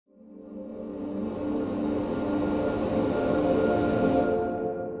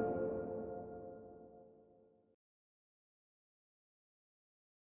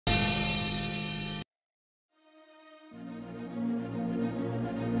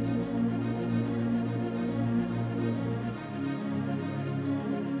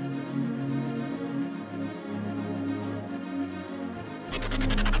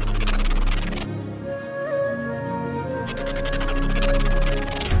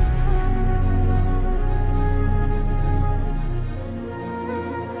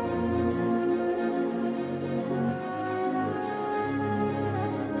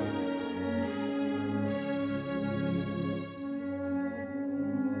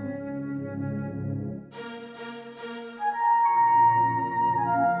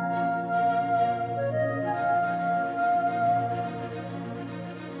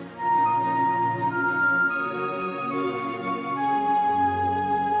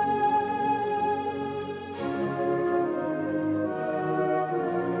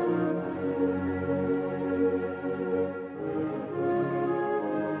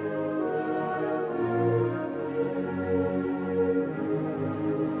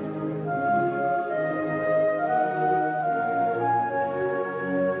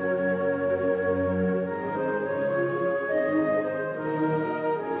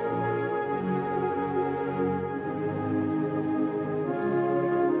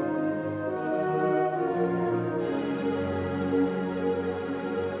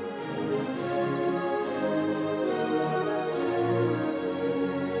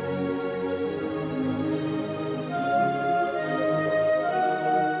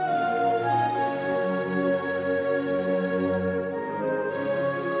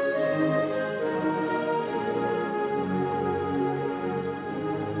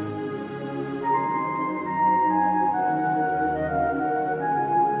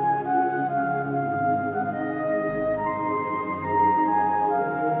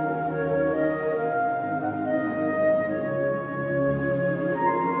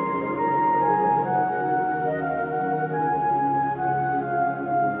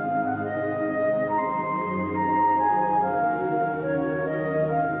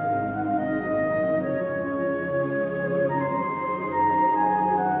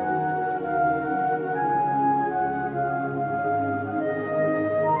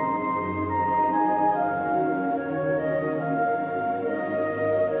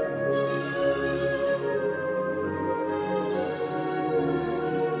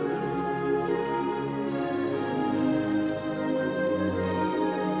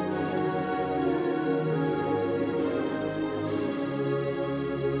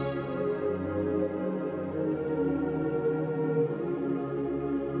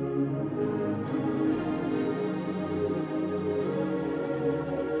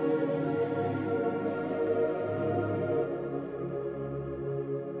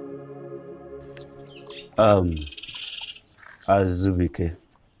Um, Azubike,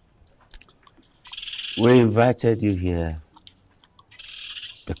 we invited you here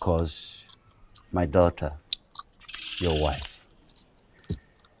because my daughter, your wife,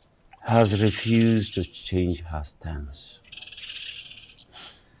 has refused to change her stance.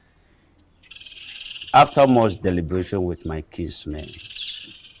 After much deliberation with my kinsmen,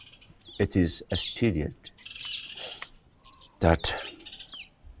 it is expedient that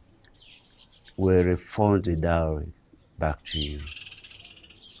we refund the dowry back to you.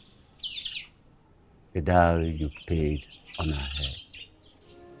 The dowry you paid on her head.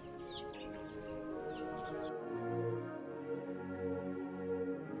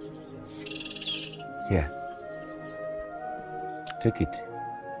 Here, take it.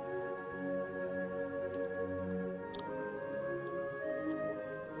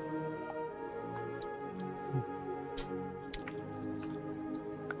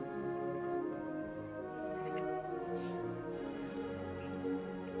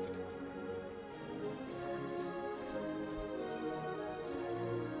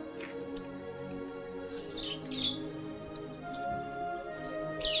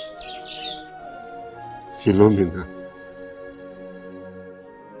 Philomena,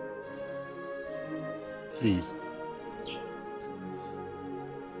 please,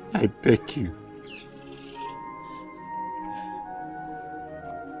 I beg you.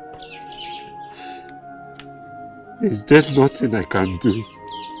 Is there nothing I can do?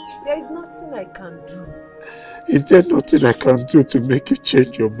 There is nothing I can do. Is there nothing I can do to make you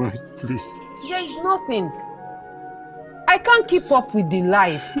change your mind, please? There is nothing. I can't keep up with the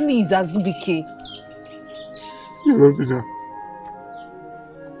life. Please, Azubike. Philomena,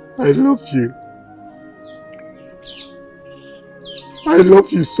 I love you. I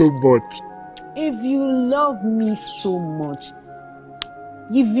love you so much. If you love me so much,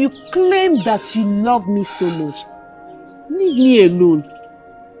 if you claim that you love me so much, leave me alone.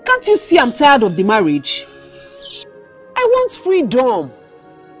 Can't you see I'm tired of the marriage? I want freedom.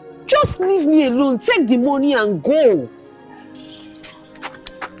 Just leave me alone. Take the money and go.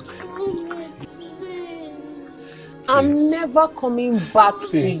 I'm never coming back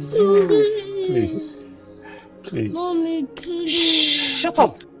to you. Please. Please. Mommy, please. Shh, shut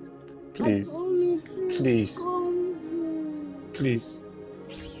up. Please. Please. Please.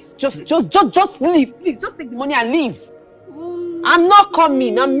 Please. Just leave. Please, just take the money and leave. Mommy. I'm not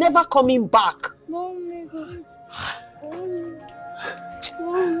coming. I'm never coming back. Mommy.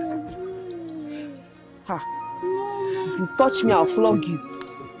 Ha. If you touch me, I'll flog you.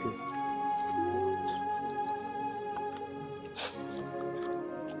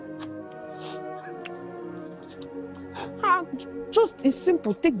 It's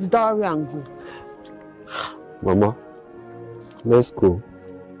simple. Take the dowry and go. Mama, let's go.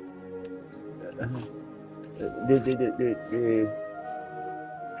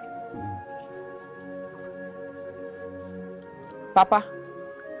 Papa,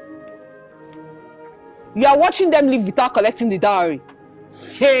 you are watching them leave without collecting the dowry.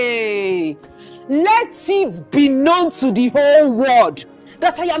 Hey, let it be known to the whole world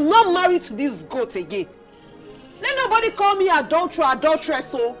that I am not married to this goat again. Let nobody call me adulteress.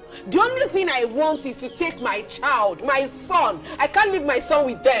 So the only thing I want is to take my child, my son. I can't leave my son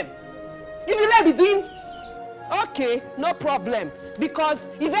with them. If you let it in, okay, no problem. Because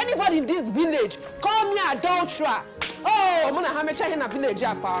if anybody in this village call me adulterer, oh, I'm gonna have a child in a village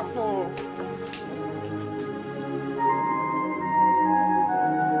far from.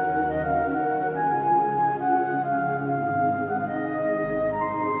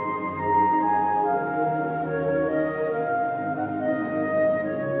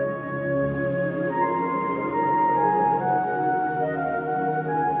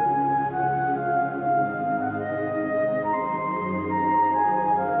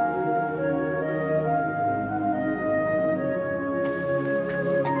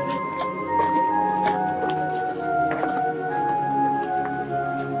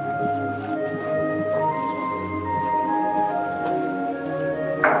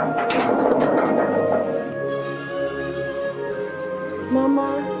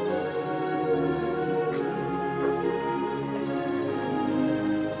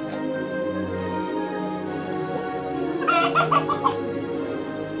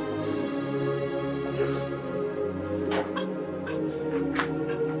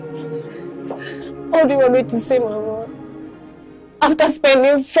 What do you want me to say, Mama? After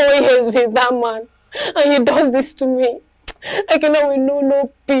spending 4 years with that man, and he does this to me, I cannot with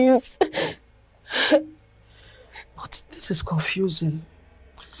no peace. But this is confusing.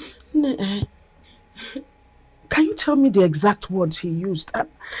 Can you tell me the exact words he used?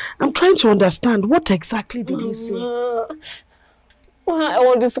 I'm trying to understand. What exactly did he say? Why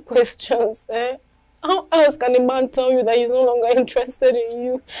all these questions, eh? How else can a man tell you that he's no longer interested in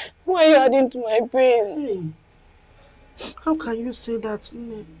you? Why are you adding to my pain? Hey, how can you say that,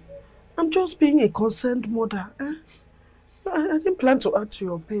 Nne? I'm just being a concerned mother. Eh? I didn't plan to add to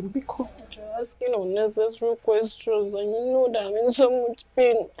your pain because you're asking unnecessary questions and you know that I'm in so much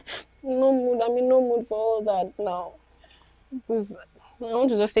pain. I'm in no mood for all that now. Because I want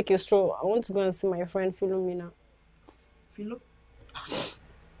to just take a stroll. I want to go and see my friend Philomena. Philo?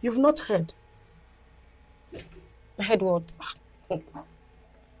 You've not heard? Heard what?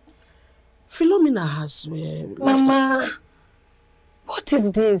 Philomena has Mama, what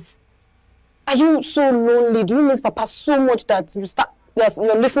is this? Are you so lonely? Do you miss Papa so much that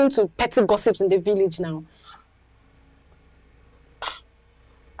you're listening to petty gossips in the village now?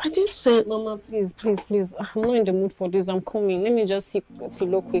 I didn't say... Mama, please. I'm not in the mood for this. I'm coming. Let me just see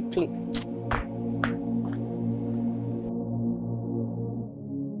Philo quickly.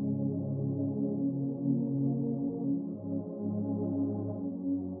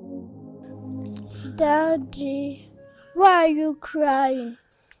 Daddy, why are you crying?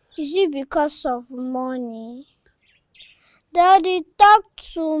 Is it because of money? Daddy, talk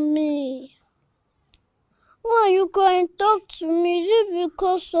to me. Why are you going to talk to me? Is it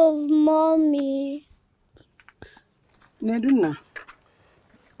because of mommy? Neduna,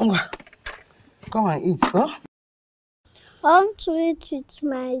 come and eat, huh? I want to eat with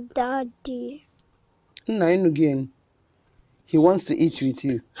my daddy. Again. He wants to eat with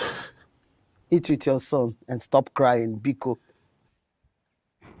you. Eat with your son and stop crying, Biko.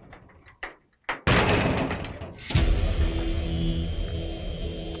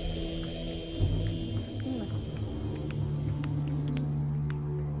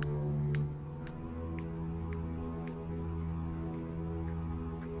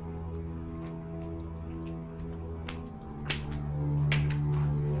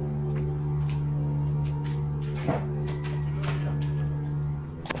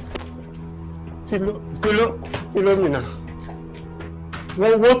 Philomena.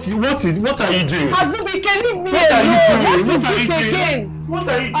 What are you doing? Azubike, leave me alone. What is this again? What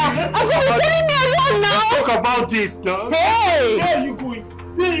are you doing? Azubike, leave me alone now. Let's talk about this now. Hey! Where are you going?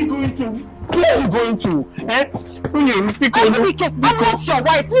 Where are you going to? Eh? Azubike, I'm not your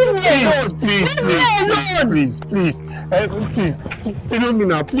wife. Leave me alone. Please. Please.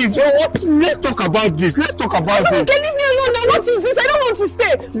 Philomena, please. Let's talk about this. Azubike, leave me alone now. What is this? I don't want to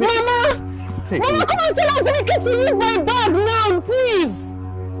stay. Mama, come and tell Azubike to leave my bag now, please.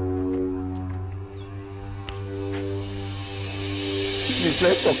 Please,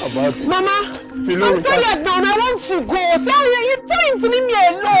 let's talk about this. Mama, Philomena, I'm tired now and I want to go. Tell him to leave me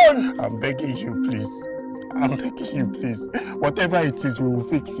alone. I'm begging you, please. Whatever it is, we will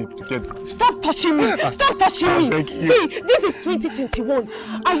fix it together. Stop touching me. See, this is 2021.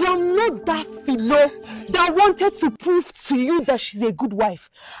 I am not that Philo that wanted to prove to you that she's a good wife.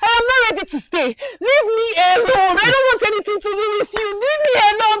 I am not ready to stay. Leave me alone. I don't want anything to do with you. Leave me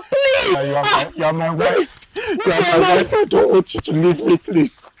alone, please. You are my wife. You are my wife. I don't want you to leave me,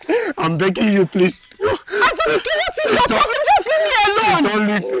 please. I'm begging you, please. Azubike, what is your problem? Just leave me alone. Don't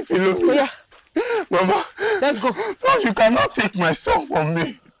leave me, Philo. Yeah. Mama, let's go. No, you cannot take my son from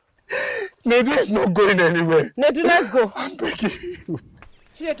me. Nedu is not going anywhere. Nedu, let's go. I'm begging you.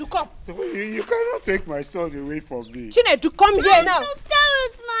 Chinedu, come. You cannot take my son away from me. Chinedu, come here now. I want to stay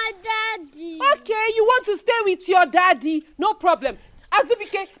with my daddy. Okay, you want to stay with your daddy. No problem.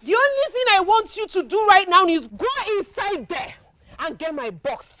 Azubike, the only thing I want you to do right now is go inside there and get my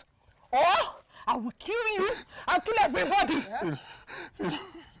box. Or I will kill you and kill everybody.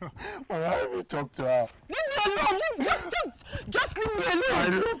 Why have you talk to her? Leave me alone. Just leave me alone. I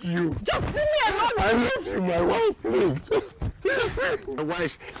love you. Just leave me alone. I love you, my wife, please. My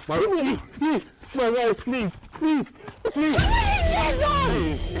wife, please. Leave me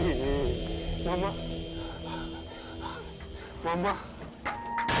alone. Mama.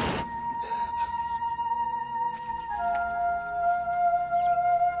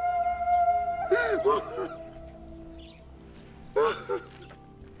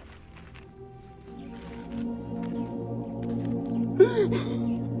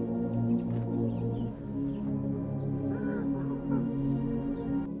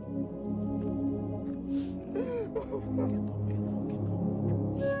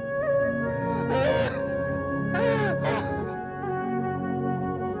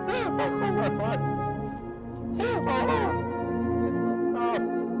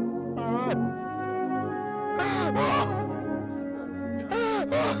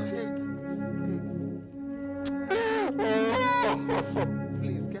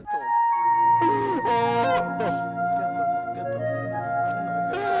 Please, get up. Get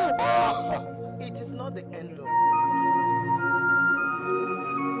up. It is not the end of it.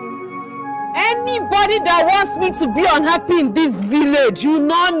 Anybody that wants me to be unhappy in this village, you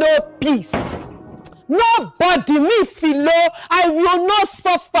not know peace. Nobody, me Philo, I will not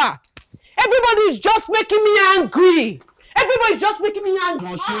suffer. Everybody is just making me angry. Everybody is just making me angry.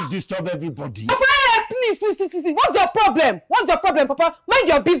 Must you disturb everybody? Papa, please. What's your problem? What's your problem, Papa? Mind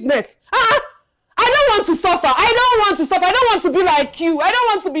your business. I don't want to suffer. I don't want to be like you. I don't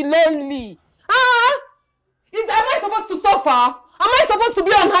want to be lonely. Am I supposed to suffer? Am I supposed to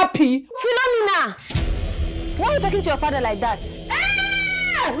be unhappy? Philomena! Why are you talking to your father like that?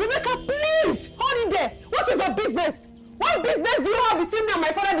 Hey! Rebecca, please! Hold it there. What is your business? What business do you have between me and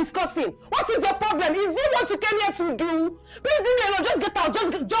my father discussing? What is your problem? Is it what you came here to do? Please leave me alone. Just get out.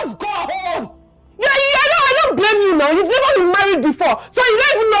 Just go home. Yeah, I don't blame you now. You've never been married before. So you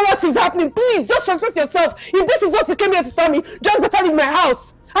don't even know what is happening. Please, just respect yourself. If this is what you came here to tell me, just better leave my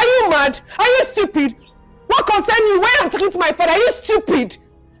house. Are you mad? Are you stupid? What concerns you when I'm talking to my father? Are you stupid?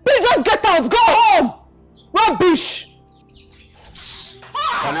 Please just get out. Go home. Rubbish.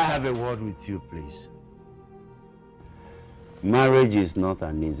 Can I have a word with you, please? Marriage is not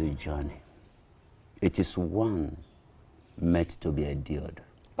an easy journey. It is one meant to be endured.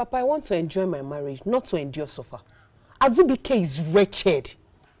 Papa, I want to enjoy my marriage, not to endure suffer. Azubike is wretched.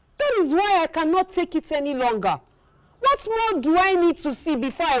 That is why I cannot take it any longer. What more do I need to see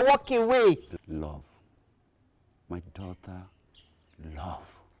before I walk away? Love. My daughter, love.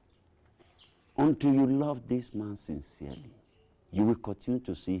 Until you love this man sincerely, you will continue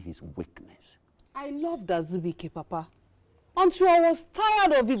to see his weakness. I loved Azubike, Papa. Until I was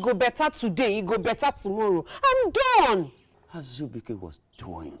tired of it go better today, it go better tomorrow. I'm done. Azubike was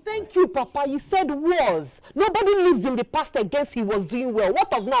doing Thank you, Papa. You said was. Nobody lives in the past against he was doing well.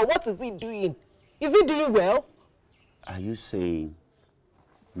 What of now? What is he doing? Is he doing well? Are you saying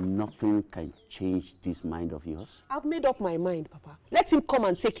nothing can change this mind of yours? I've made up my mind, Papa. Let him come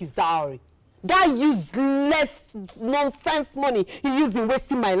and take his dowry. That useless nonsense money he used in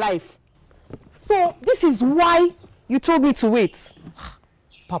wasting my life. So this is why you told me to wait.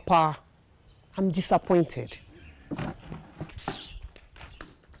 Papa, I'm disappointed.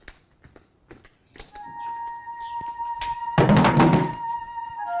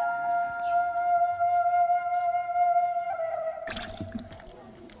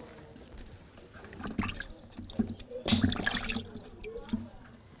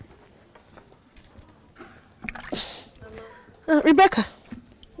 Rebecca,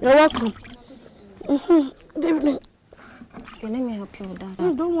 you're welcome. Good evening. Okay, let me help you with that.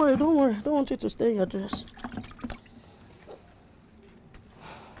 Don't worry. I don't want you to stay in your dress.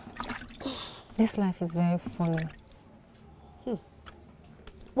 This life is very funny.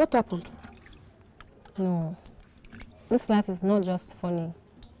 What happened? No. This life is not just funny.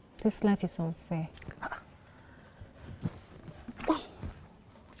 This life is unfair.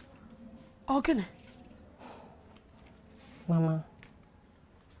 Okay. Mama,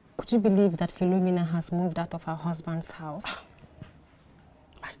 could you believe that Philomena has moved out of her husband's house?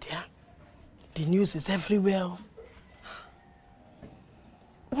 My dear, the news is everywhere.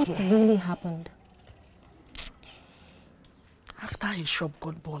 What really happened? After his shop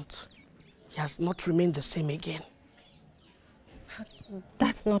got burnt, he has not remained the same again.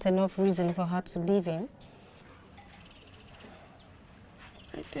 That's not enough reason for her to leave him.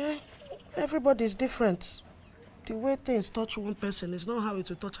 My dear, everybody's different. The way things touch one person is not how it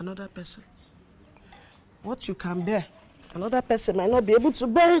will touch another person. What you can bear, another person might not be able to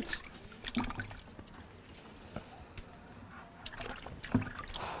bear it.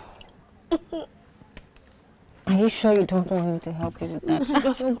 Are you sure you don't want me to help you with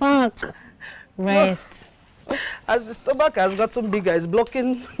that? Go back. Rest. As the stomach has gotten bigger, it's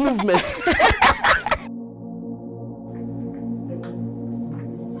blocking movement.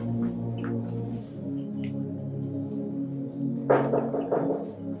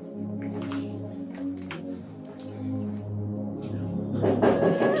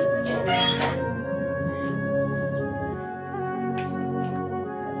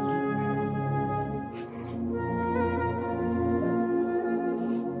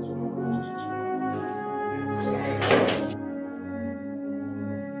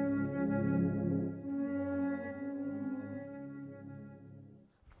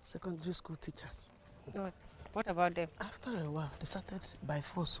 Secondary school teachers. What about them? After a while, they started by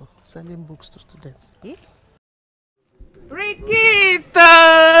force selling books to students. Riquito!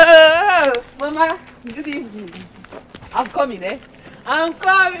 Mama, good evening. I'm coming, eh? I'm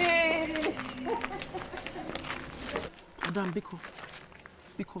coming! Madam Biko,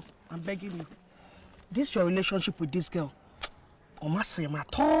 Biko, I'm begging you. This your relationship with this girl. Omasem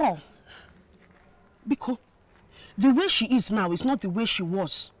at all. Biko, the way she is now is not the way she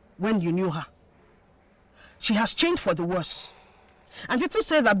was when you knew her. She has changed for the worse. And people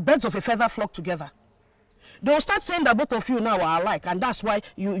say that birds of a feather flock together. They'll start saying that both of you now are alike, and that's why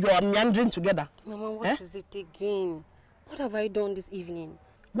you are meandering together. Mama, what is it again? What have I done this evening?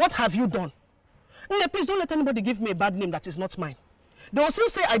 What have you done? Nne, please don't let anybody give me a bad name that is not mine. They will still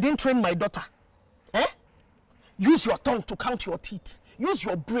say I didn't train my daughter. Use your tongue to count your teeth. Use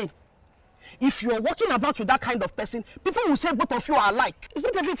your brain. If you're walking about with that kind of person, people will say both of you are alike. It's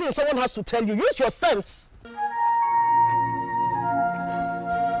not everything someone has to tell you. Use your sense.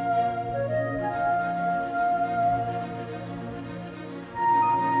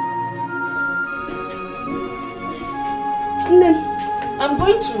 I'm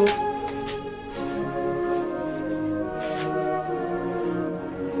going to...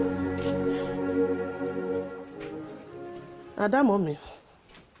 Ada mommy.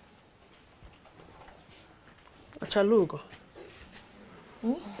 Achalugo.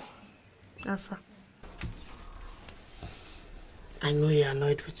 Asa. I know you're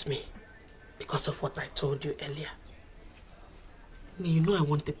annoyed with me because of what I told you earlier. You know I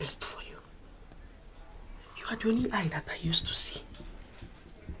want the best for you. You are the only eye that I used to see.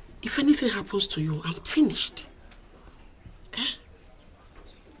 If anything happens to you, I'm finished.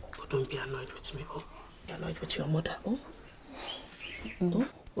 But don't be annoyed with me, oh. Be annoyed with your mother, oh.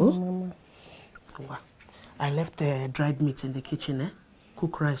 Mama. Wow. I left the dried meat in the kitchen,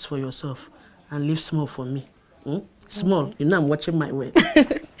 Cook rice for yourself and leave small for me. Small, you know I'm watching my weight.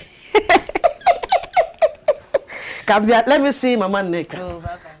 Let me see Mama Neka. Oh,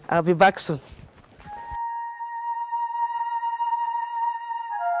 bye-bye. I'll be back soon.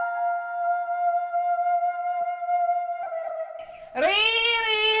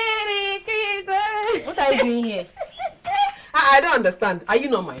 What are you doing here? I don't understand. Are you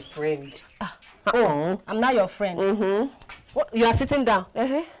not my friend? Oh, I'm not your friend. What? You are sitting down.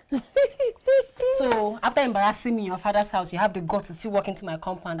 So, after embarrassing me in your father's house, you have the guts to still walk into my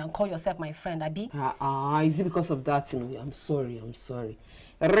compound and call yourself my friend, Abi? Is it because of that? You know, I'm sorry. I'm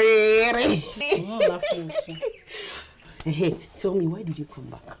not laughing with you. Hey, tell me, why did you come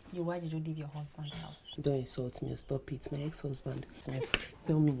back? Why did you leave your husband's house? Don't insult me or stop it. My ex-husband.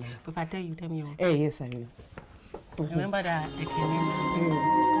 Tell me now. If I tell you, tell me. Hey, yes, I will. Remember that I can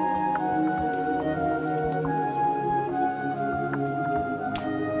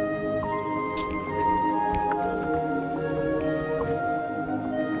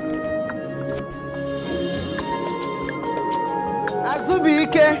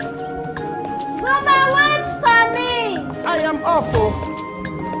Azubike! Mama, wait for me! I am awful.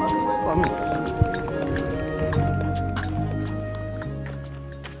 For me.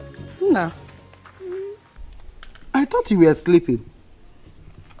 Nah. I thought you were sleeping.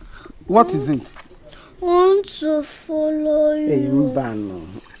 What is it? I want to follow you. Hey, Mbano.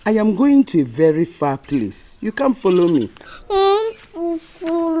 I am going to a very far place. You can't follow me. I want to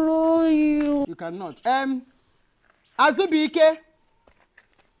follow you. You cannot. Azubike!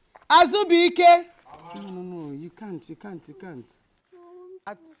 Azubike! No, you can't.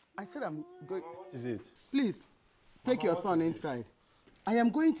 I said I'm going. What is it? Please, take your son inside. I am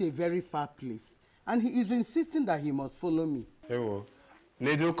going to a very far place. And he is insisting that he must follow me. Hey, well.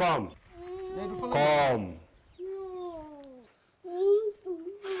 Nedu, come. Nedu, follow Come.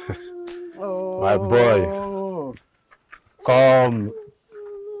 Oh. My boy. Come.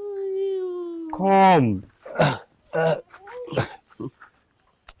 Come.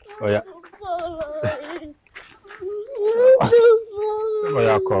 Oh, yeah. Oh,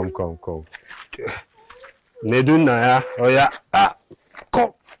 yeah, come. Nedu, Naya. Oh, yeah.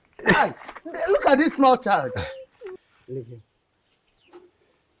 Come. Hey, look at this small child. Leave him.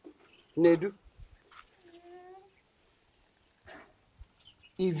 Nedu.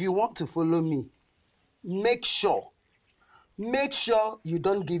 If you want to follow me, make sure you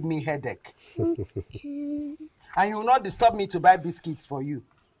don't give me headache. And you will not disturb me to buy biscuits for you.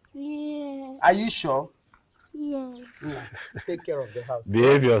 Yeah. Are you sure? Yes. Yeah. Take care of the house.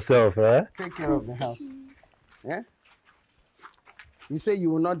 Behave yourself, eh? Take care of the house. Yeah? You say you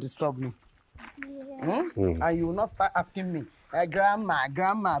will not disturb me. Yeah. And you will not start asking me,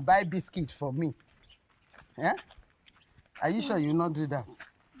 grandma, buy biscuit for me. Yeah? Are you sure you will not do that?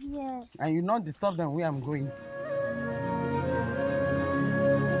 Yes. And you will not disturb them where I'm going?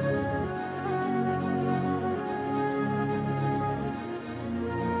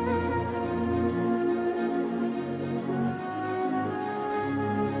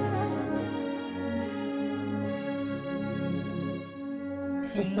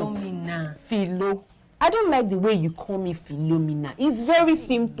 Philomena. Philo. I don't like the way you call me Philomena. It's very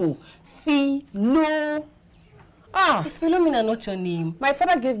simple. Philo. Is Philomena not your name? My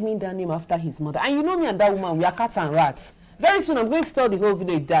father gave me that name after his mother. And you know me and that woman, we are cats and rats. Very soon I'm going to tell the whole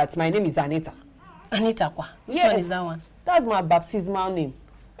village that my name is Anita. Anita Kwa. Which Yes. one is that one? That's my baptismal name.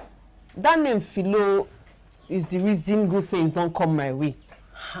 That name Philo is the reason good things don't come my way.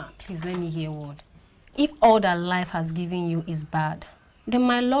 Please let me hear a word. If all that life has given you is bad, then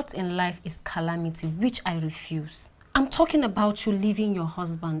my lot in life is calamity, which I refuse. I'm talking about you leaving your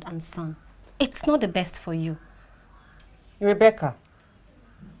husband and son. It's not the best for you. Rebecca,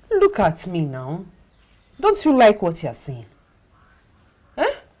 look at me now. Don't you like what you're saying?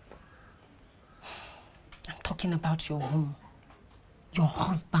 Eh? I'm talking about your home, your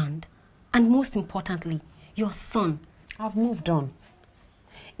husband, and most importantly, your son. I've moved on.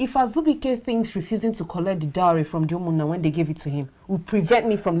 If Azubike thinks refusing to collect the dowry from Diomuna when they gave it to him will prevent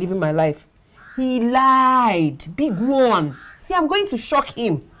me from living my life, he lied. Big one. See, I'm going to shock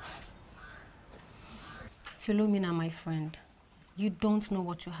him. Philomena, my friend, you don't know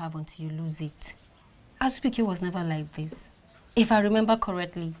what you have until you lose it. Azubike was never like this. If I remember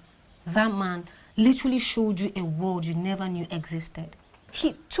correctly, that man literally showed you a world you never knew existed.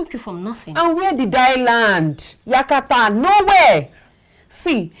 He took you from nothing. And where did I land? Yakata, nowhere.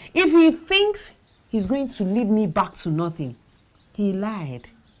 See, if he thinks he's going to lead me back to nothing, he lied.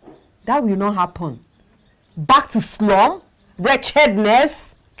 That will not happen. Back to slum,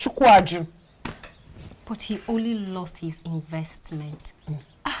 wretchedness, chukwaju. But he only lost his investment.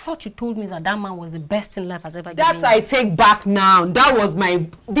 I thought you told me that that man was the best in life has ever given you. That I take back now. That was my...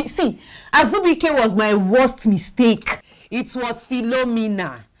 See, Azubike was my worst mistake. It was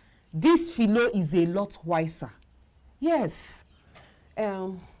Philomena. This Philo is a lot wiser. Yes.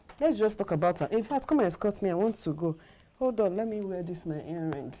 Let's just talk about her. In fact, come and escort me. I want to go. Hold on, let me wear this my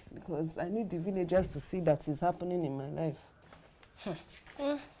earring because I need the villagers to see that it's happening in my life.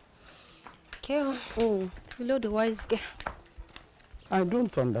 Okay. Philo the wise girl. I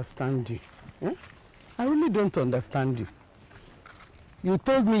don't understand you. Eh? I really don't understand you. You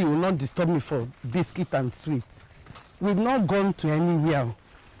told me you will not disturb me for biscuit and sweets. We've not gone to anywhere.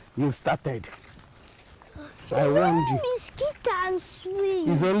 You started. I warned you. Biscuit and sweet.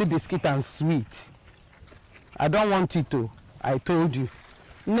 It's only biscuit and sweet. I don't want it to. I told you.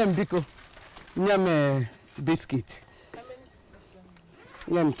 Biko, nyam biscuit.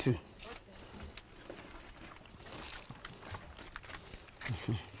 Nyam too.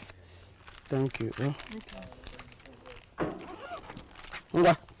 Thank you.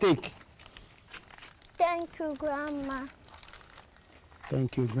 Okay. Take. Thank you, Grandma.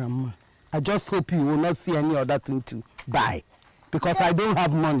 Thank you, Grandma. I just hope you will not see any other thing to buy because I don't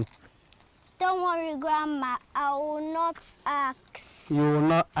have money. Don't worry, Grandma. I will not ask. You will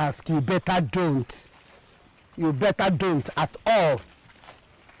not ask. You better don't. You better don't at all.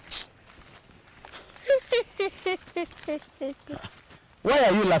 Why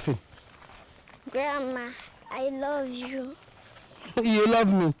are you laughing? Grandma, I love you. You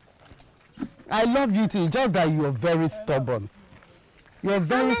love me. I love you too, just that you are very stubborn. You are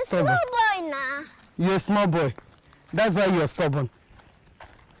very stubborn. I'm a small boy now. You're a small boy. That's why you're stubborn.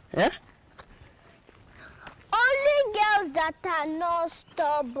 Yeah? Only girls that are not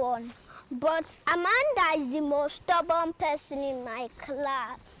stubborn. But Amanda is the most stubborn person in my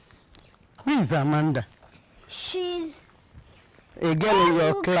class. Who is Amanda? She's a girl in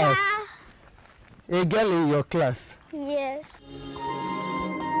your class. A girl in your class. Yes.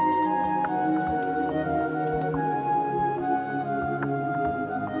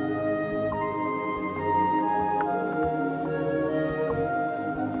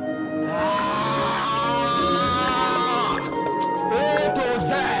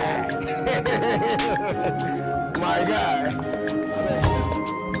 My guy.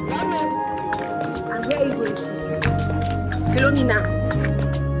 And where are you going to? Philomena.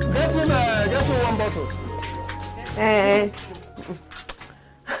 Get him one bottle.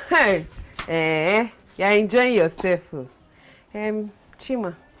 You're enjoying yourself.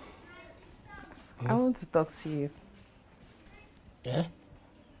 Chima, I want to talk to you. Yeah?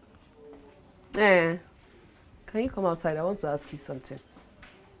 Can you come outside? I want to ask you something.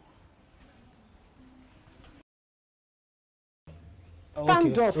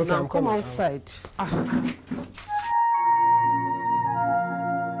 Stand up now. Come outside. I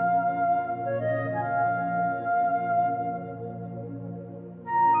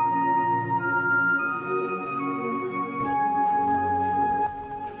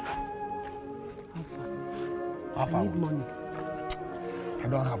need money. I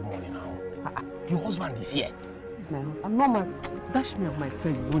don't have money now. Your husband is here. He's my husband. I'm not married. Dash me of my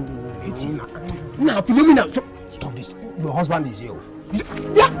friend one day. It's now, Philomena, stop this. Your husband is here.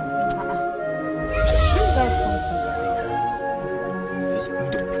 Yeah.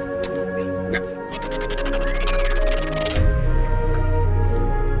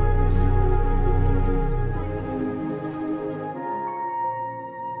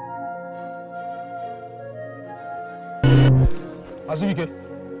 Azubike,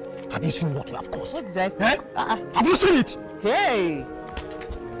 have you seen what you have caused? What did I? Eh? Have you seen it? Hey!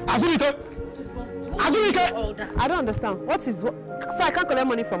 Azubike! Azubike! I don't understand. What is what? So I can't collect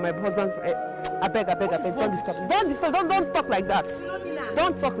money from my husband's. I beg. Don't disturb. Don't disturb. Don't talk like that.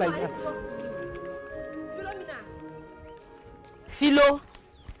 Don't talk like that. Philo.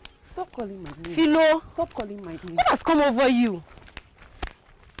 Stop calling my name. Philo. Stop calling my name. What has come over you?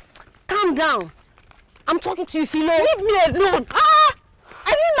 Calm down. I'm talking to you, Philo. Leave me alone.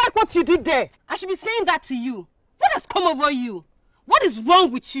 I didn't like what you did there. I should be saying that to you. What has come over you? What is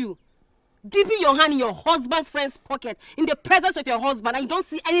wrong with you? Dipping your hand in your husband's friend's pocket in the presence of your husband, and you don't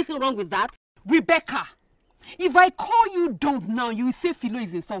see anything wrong with that? Rebecca, if I call you dumb now, you will say Philo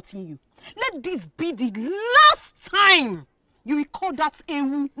is insulting you. Let this be the last time you will call that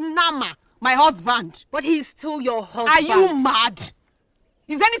Ewu Nama my husband. But he's still your husband. Are you mad?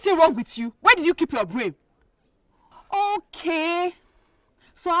 Is anything wrong with you? Where did you keep your brain? Okay.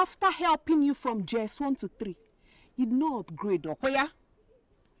 So after helping you from JS1 to 3, you did not upgrade, okay? Yeah?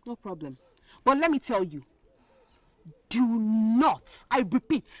 No problem. But let me tell you, do not, I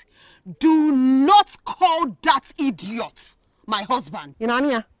repeat, do not call that idiot my husband.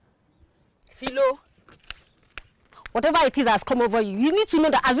 Inania. Philo, whatever it is that has come over you, you need to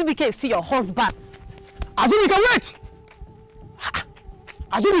know that Azubike is still your husband. Azubike, wait!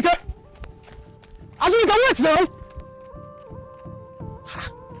 Azubike! Azubike, wait now!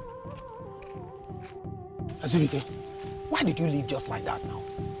 Azubike, why did you leave just like that now?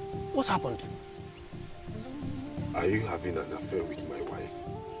 What happened? Are you having an affair with my wife?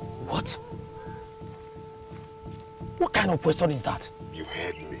 What? What kind of question is that? You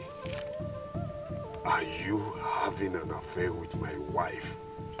heard me. Are you having an affair with my wife?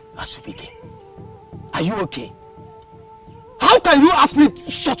 Azubike, are you okay? How can you ask me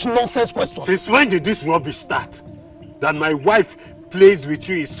such nonsense questions? Since when did this rubbish start? That my wife plays with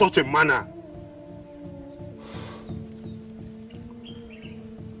you in such a manner?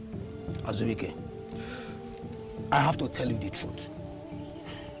 Azubike, I have to tell you the truth.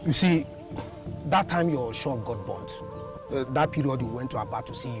 You see, that time your shop got burnt, that period you went to Aba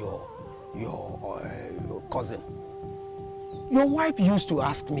to see your cousin, your wife used to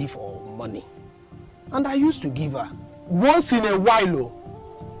ask me for money, and I used to give her once in a while.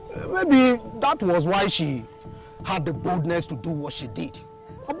 Maybe that was why she had the boldness to do what she did.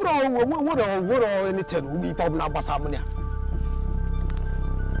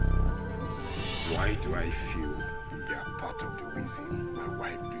 Why do I feel you are part of the reason my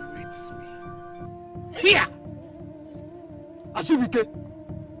wife berates me? Here! Azubike,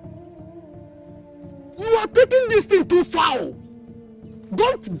 you are taking this thing too far.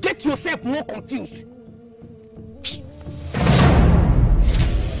 Don't get yourself more confused.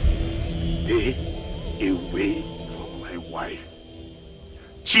 Stay away from my wife.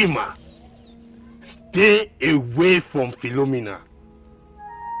 Chima, stay away from Philomena.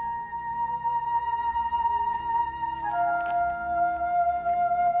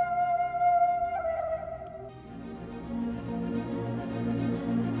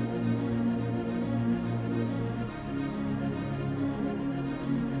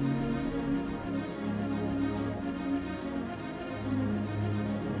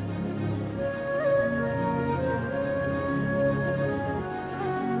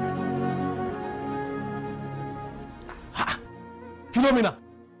 Philomena,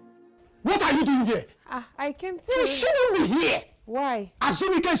 what are you doing here? I came to... You shouldn't be here. Why?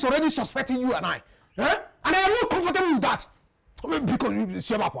 Azubike is already suspecting you and I. Eh? And I am not comfortable with that. Because you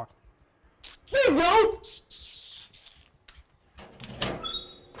see about what? Leave now.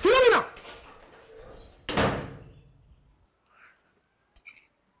 Philomena!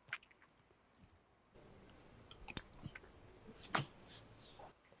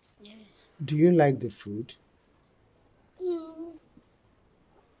 Do you like the food?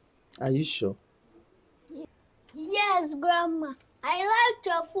 Are you sure? Yes, Grandma. I like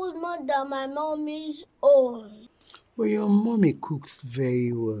your food more than my mommy's own. Well, your mommy cooks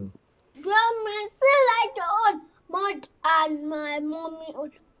very well. Grandma, I still like your own more than my mommy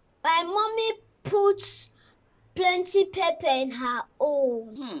own. My mommy puts plenty pepper in her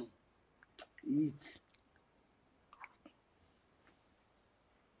own. Eat.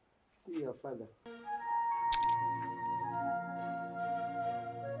 See your father.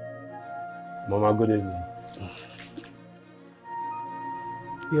 Mama, good evening.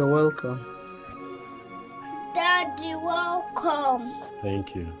 You're welcome. Daddy, welcome.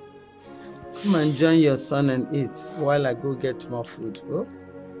 Thank you. Come and join your son and eat while I go get more food. Oh?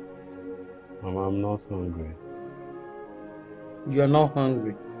 Mama, I'm not hungry. You're not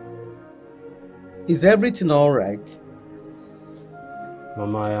hungry. Is everything all right?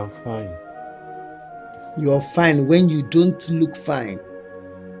 Mama, I am fine. You're fine when you don't look fine.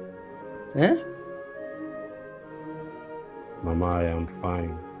 Eh? Mama, I am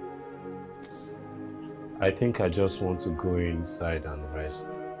fine. I think I just want to go inside and rest.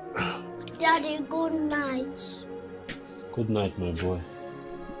 Daddy, good night. Good night, my boy.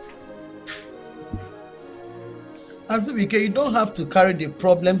 Azubike, you don't have to carry the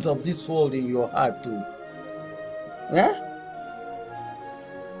problems of this world in your heart too. Eh?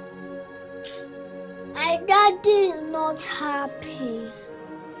 My daddy is not happy.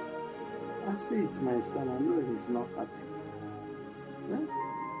 I see it, my son. I know he's not happy. Eh?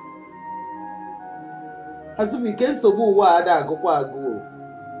 Azubike, so go wa ada go kwa go.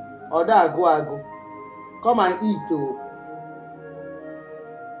 Oda go. Come and eat too.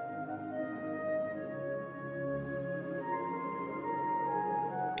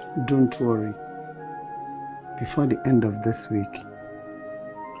 Don't worry. Before the end of this week,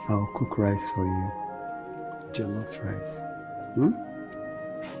 I'll cook rice for you. Jollof rice.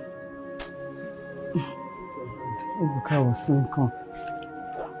 Ebuka will soon come.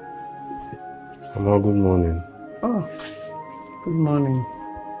 Mama, good morning. Oh, good morning.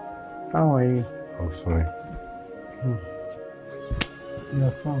 How are you? I'm fine.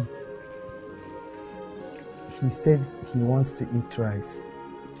 Your son. He said he wants to eat rice.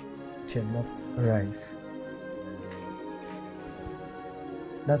 Jollof rice.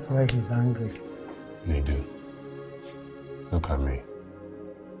 That's why he's angry. Nidu, look at me.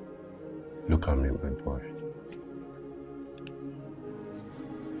 Look at me, my boy.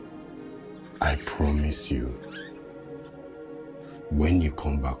 I promise you, when you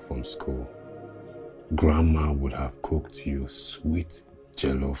come back from school, Grandma would have cooked you sweet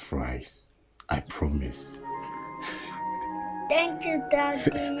jollof rice. I promise. Thank you,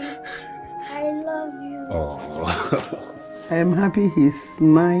 Daddy. I love you. Oh. I am happy he's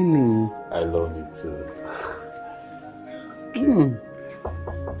smiling. I love you too.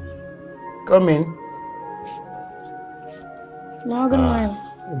 Come in. No, good morning.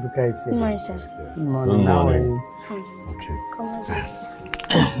 Ebuka is here. Good morning, sir. Good morning. How are you? Okay. Come on, sir.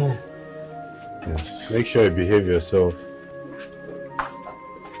 Yes. Make sure you behave yourself.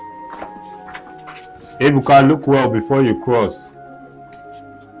 Ebuka, look well before you cross.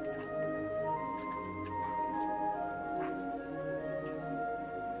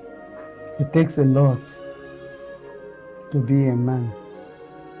 It takes a lot to be a man.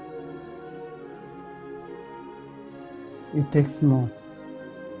 It takes more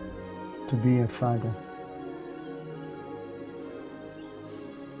to be a father.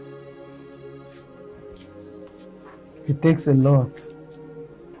 It takes a lot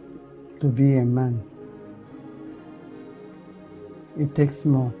to be a man. It takes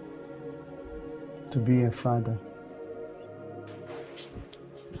more to be a father.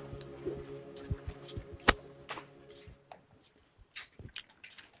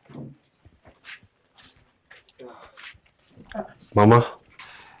 Mama,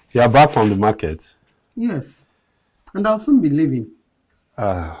 you are back from the market? Yes, and I'll soon be leaving.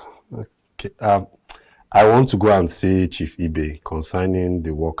 Okay. I want to go and see Chief Ibe concerning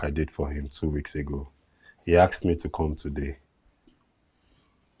the work I did for him 2 weeks ago. He asked me to come today.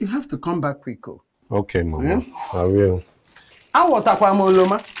 You have to come back quick. Okay, Mama. I will.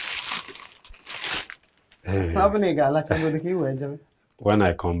 When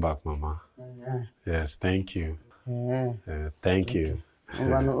I come back, Mama. Yes, thank you. Thank you.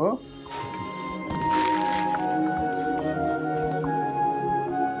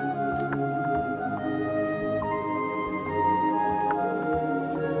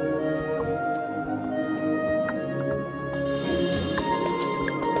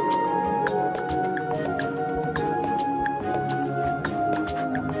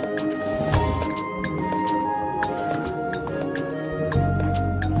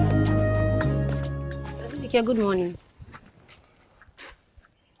 Good morning.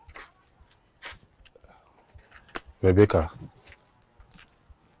 Rebecca,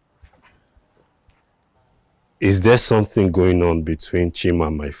 is there something going on between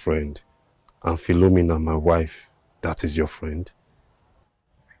Chima, my friend, and Philomena, my wife, that is your friend?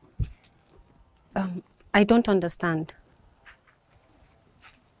 I don't understand.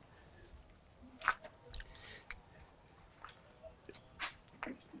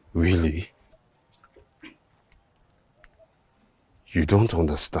 Really? You don't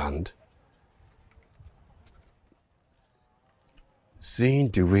understand? Seeing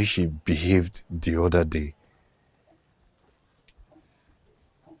the way she behaved the other day.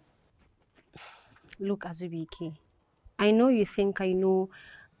 Look, Azubike, I know you think I know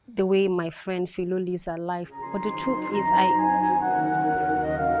the way my friend Philo lives her life, but the truth is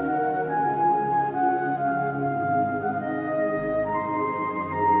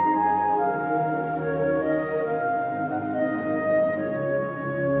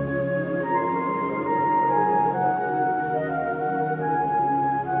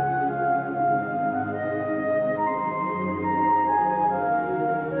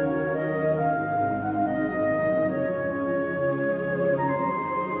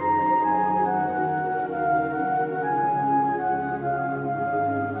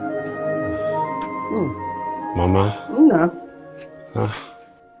Mama? No. Ah,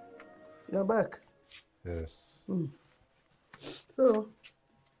 You're back. yes. So,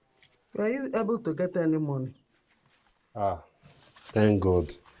 were you able to get any money? Ah, thank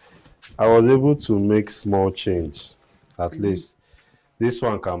God. I was able to make small change. At least this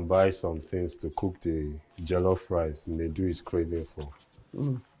one can buy some things to cook the jollof rice Nedu is craving for.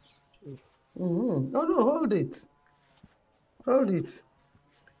 Oh no, hold it. Hold it.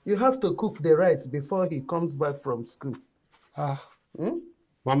 You have to cook the rice before he comes back from school.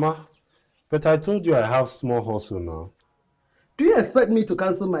 Mama, but I told you I have small hustle now. Do you expect me to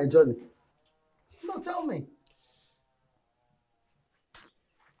cancel my journey? No, tell me.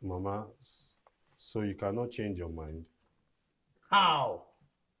 Mama, so you cannot change your mind? How?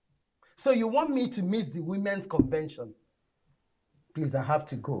 So you want me to miss the women's convention? Please, I have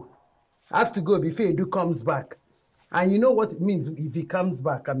to go. I have to go before Edu comes back. And you know what it means if he comes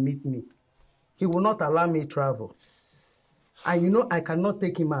back and meet me. He will not allow me travel. And you know I cannot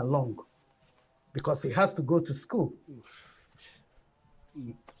take him along because he has to go to school.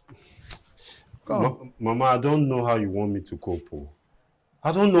 Mama, I don't know how you want me to cope.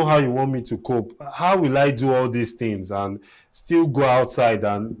 I don't know how you want me to cope. How will I do all these things and still go outside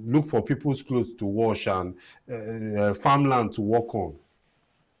and look for people's clothes to wash and farmland to work on?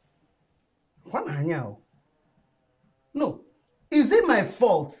 No. Is it my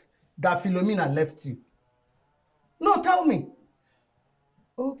fault that Philomena left you? No, tell me.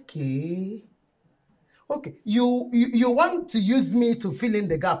 Okay. Okay. You want to use me to fill in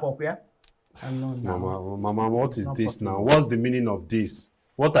the gap up, yeah? Mama, what is this now? What's the meaning of this?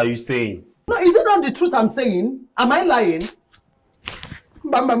 What are you saying? No, is it not the truth I'm saying? Am I lying?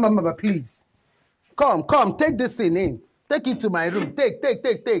 Bamba, please. Come, take this thing in. Take it to my room. Take.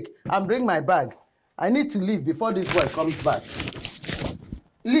 And bring my bag. I need to leave before this boy comes back.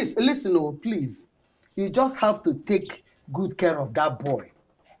 Listen, oh, please. You just have to take good care of that boy.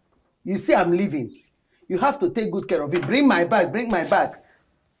 You see I'm leaving. You have to take good care of him. Bring my bag.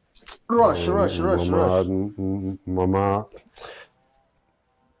 Rush. Mama.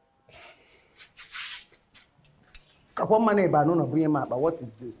 What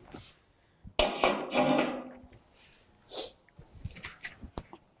is this?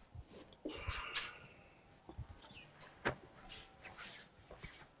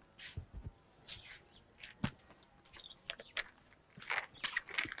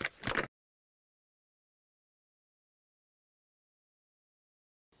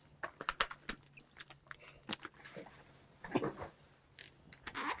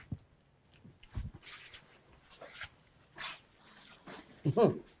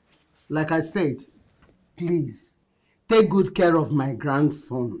 Like I said, please, take good care of my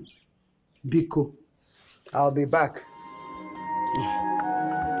grandson, Biko. I'll be back.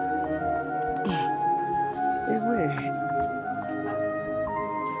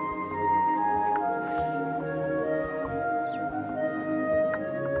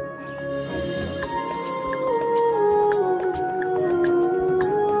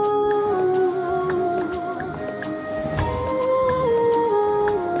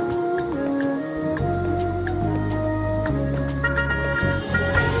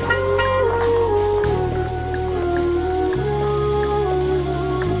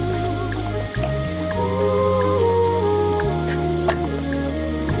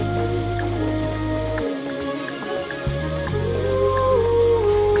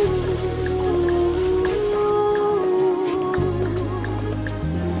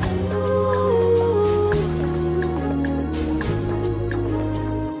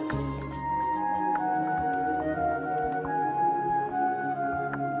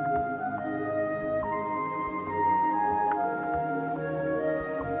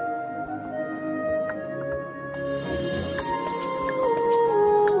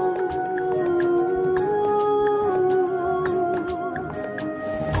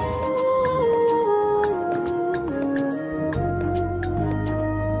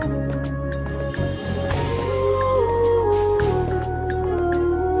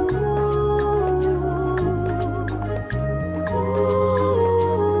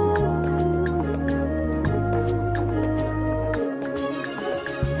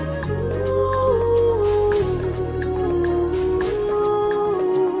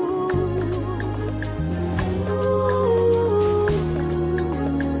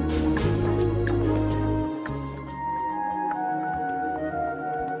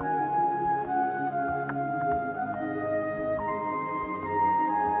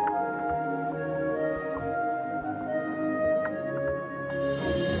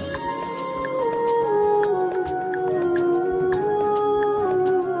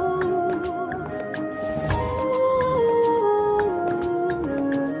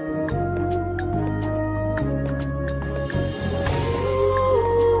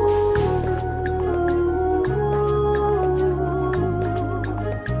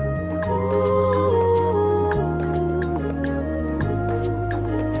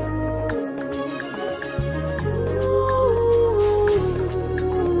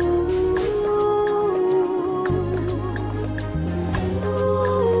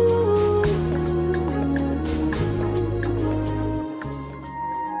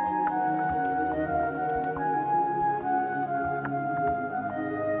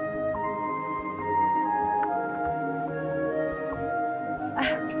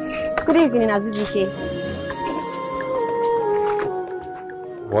 Good evening, Azubike.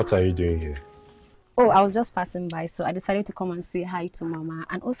 What are you doing here? Oh, I was just passing by, so I decided to come and say hi to Mama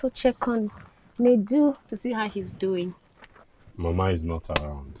and also check on Nedu to see how he's doing. Mama is not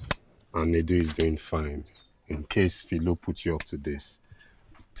around, and Nedu is doing fine. In case Philo puts you up to this,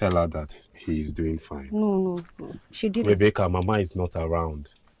 tell her that he is doing fine. No. She didn't. Rebecca, Mama is not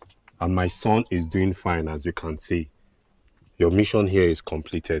around, and my son is doing fine, as you can see. Your mission here is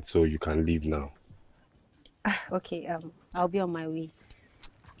completed, so you can leave now. Okay, I'll be on my way.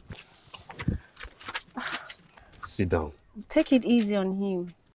 Sit down. Take it easy on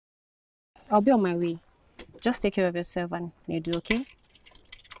him. I'll be on my way. Just take care of yourself and Nedu, okay?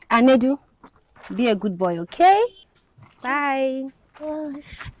 And Nedu, be a good boy, okay? Bye. Bye.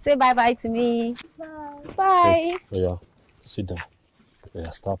 Say bye-bye to me. Bye. Bye. Hey, yeah, sit down. Yeah,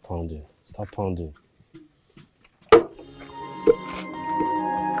 start pounding. Start pounding.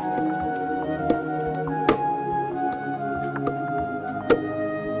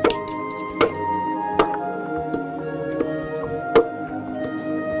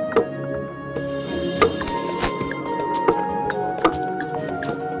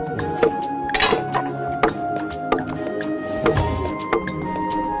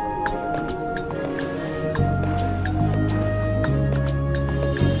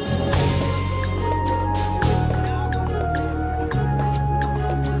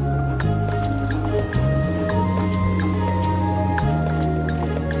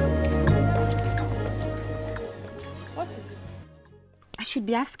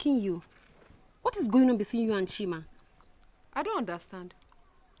 Asking you, what is going on between you and Chima? I don't understand.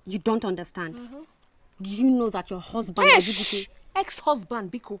 You don't understand? Do you know that your husband is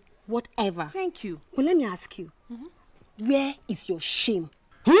ex-husband, Biko? Whatever. Thank you. But let me ask you, where is your shame?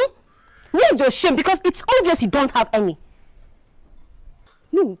 Where is your shame? Because it's obvious you don't have any.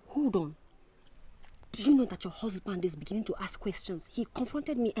 No, hold on. Do you know that your husband is beginning to ask questions? He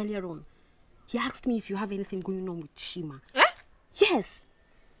confronted me earlier on. He asked me if you have anything going on with Chima. Eh? Yes.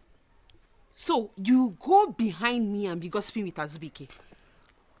 So, you go behind me and be gossiping with Azubike?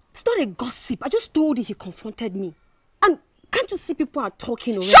 It's not a gossip. I just told you he confronted me. And can't you see people are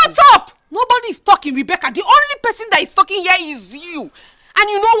talking already? Shut up! Nobody is talking, Rebecca. The only person that is talking here is you. And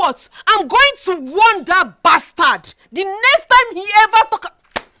you know what? I'm going to warn that bastard. The next time he ever talk...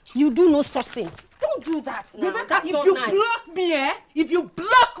 You do no such thing. Don't do that now. Rebecca, that's if not you nice. block me, If you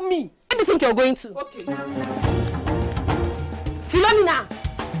block me... Where do you think you're going to? Okay. Philomena!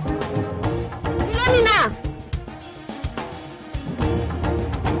 Philomena!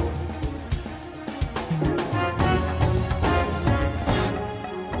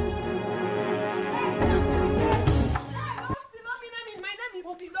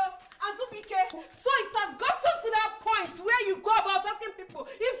 So it has gotten to that point where you go about asking people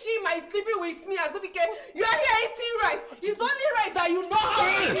if Chima is sleeping with me, Azubike. You are here eating rice. It's only rice that you know how to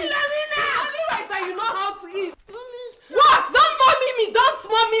eat. It's only rice that you know how to eat. What? Don't mommy me. Don't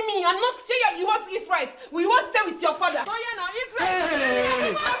mommy me. I'm not sure you want to eat rice. We want to stay with your father. So yeah, now eat rice.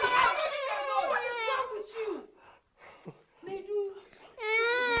 Hey. What is wrong with you? Nedu.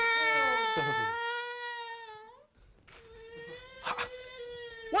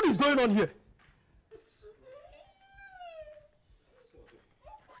 What is going on here?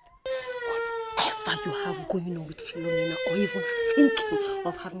 Whatever you have going on with Philomena or even thinking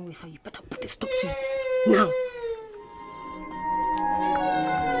of having with her, you better put a stop to it. Now.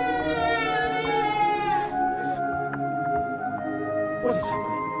 What is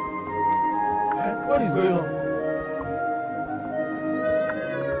happening? What is going on?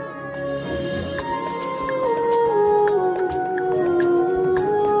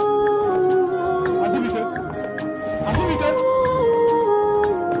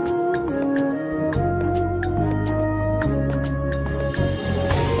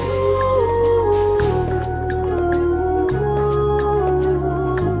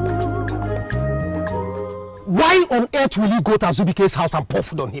 Why on earth will you go to Azubike's house and pour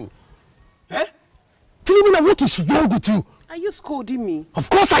food on him? Eh? Philomena, what is wrong with you? Are you scolding me? Of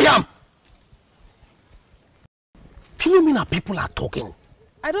course I am! Philomena, people are talking.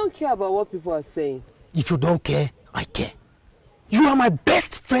 I don't care about what people are saying. If you don't care, I care. You are my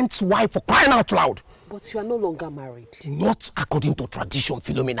best friend's wife, for crying out loud. But you are no longer married. Not according to tradition,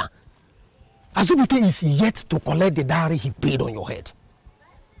 Philomena. Azubike is yet to collect the dowry he paid on your head.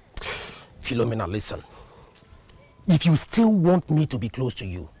 Philomena, listen. If you still want me to be close to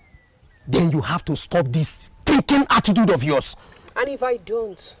you, then you have to stop this thinking attitude of yours. And if I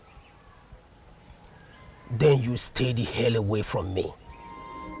don't? Then you stay the hell away from me.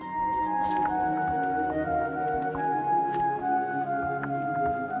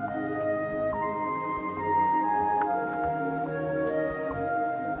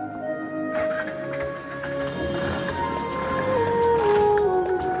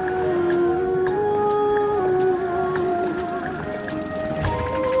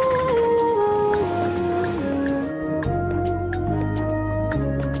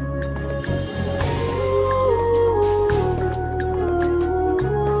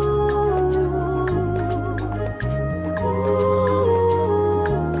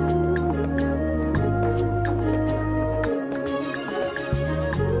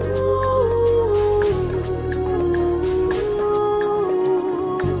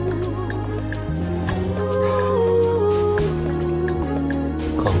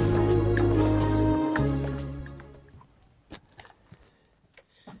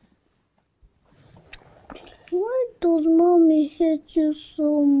 hate you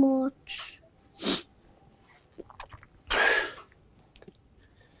so much.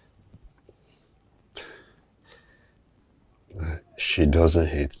 She doesn't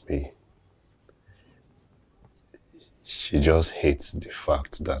hate me. She just hates the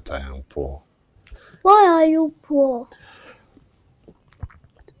fact that I am poor. Why are you poor?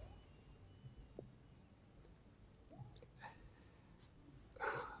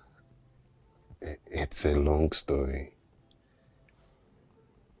 It's a long story.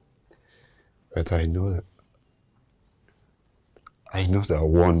 But I know that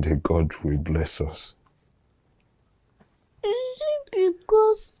one day God will bless us. Is it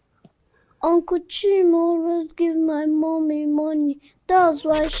because Uncle Chima always gives my mommy money? That's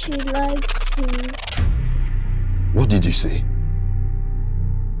why she likes him. What did you say?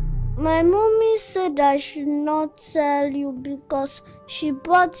 My mommy said I should not tell you because she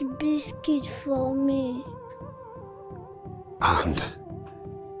bought biscuit for me.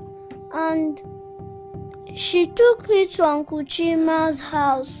 And she took me to Uncle Chima's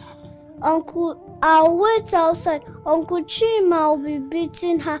house. I'll wait outside. Uncle Chima will be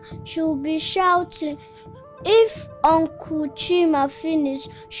beating her. She'll be shouting. If Uncle Chima finishes,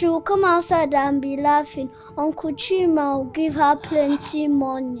 she will come outside and be laughing. Uncle Chima will give her plenty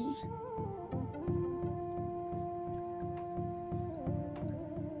money.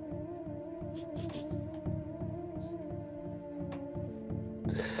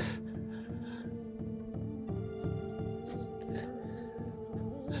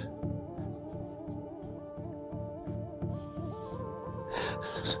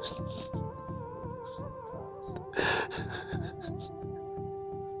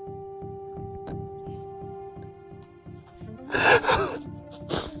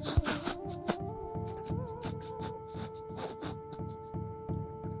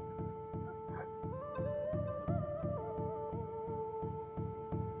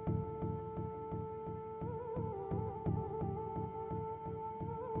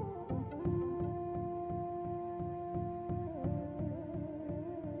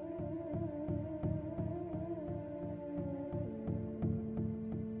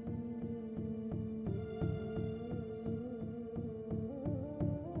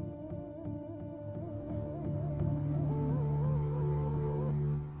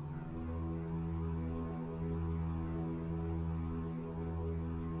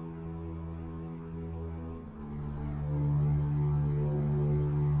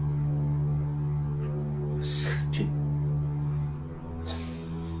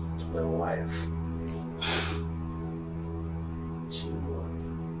 My wife.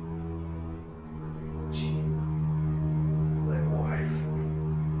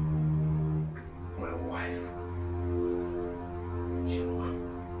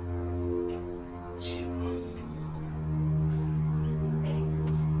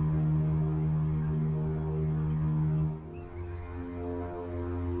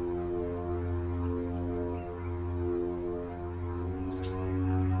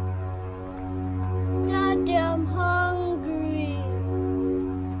 Daddy, I'm hungry.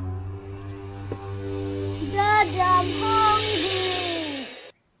 Daddy, I'm hungry.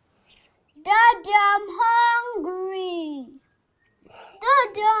 Daddy, I'm hungry.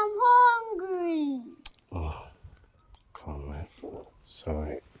 Daddy, I'm hungry. Oh, come on.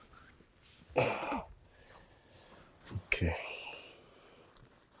 Sorry. Okay.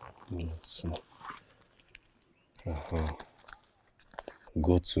 Let's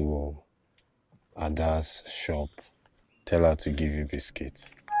go to Ada's shop. Tell her to give you biscuits.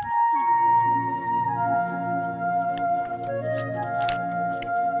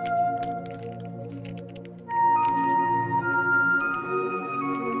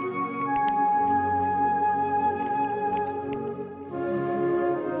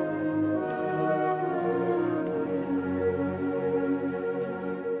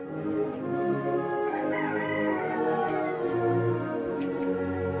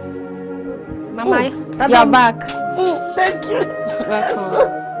 Mama, you're back. Thank you.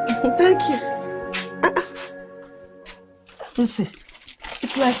 Welcome. Thank you. You see,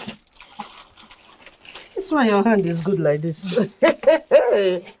 it's like, it's why your hand is good like this.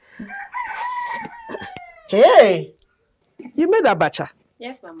 Hey, you made abacha.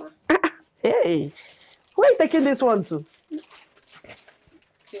 Yes, Mama. Hey, where are you taking this one to?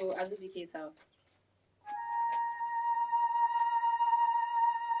 To Azubike's house.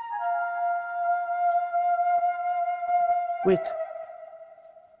 Wait.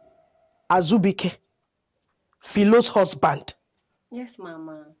 Azubike, Philo's husband. Yes,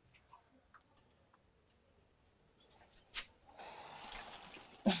 Mama.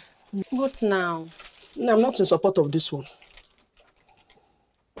 What now? No, I'm not in support of this one.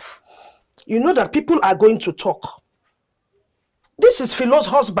 You know that people are going to talk. This is Philo's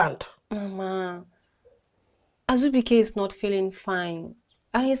husband. Mama, Azubike is not feeling fine.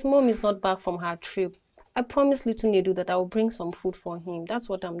 And his mom is not back from her trip. I promised little Nedu that I will bring some food for him. That's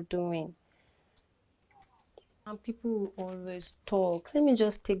what I'm doing. And people will always talk. Let me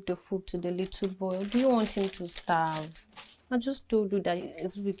just take the food to the little boy. Or do you want him to starve? I just told you that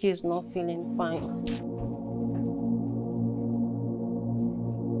Azubike is not feeling fine.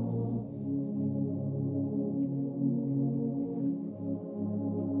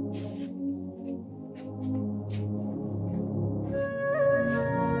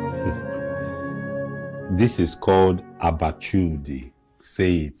 This is called abachudi.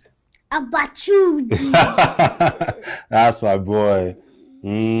 Say it. Abachudi. That's my boy.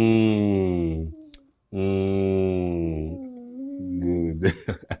 Good.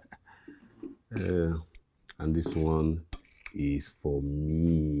 And this one is for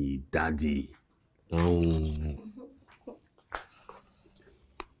me, Daddy.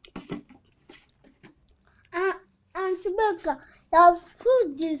 Auntie Becca, your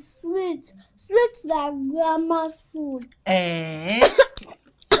food is sweet. Sweet like grandma's food.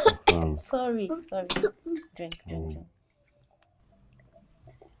 Sorry. Drink.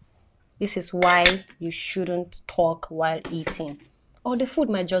 This is why you shouldn't talk while eating. Or the food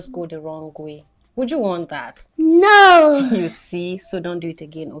might just go the wrong way. Would you want that? No. You see, so don't do it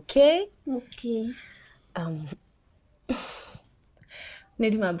again, okay? Okay.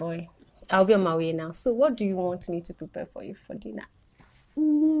 Nedu, my boy, I'll be on my way now. So what do you want me to prepare for you for dinner?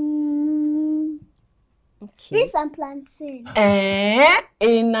 Okay. This and plantain.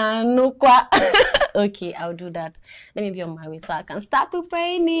 Okay, I'll do that. Let me be on my way so I can start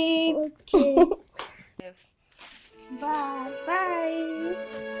preparing it. Okay. Bye. Bye.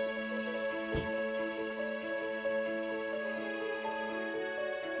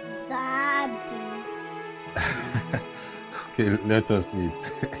 Daddy. Okay, let us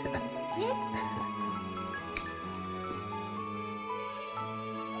eat.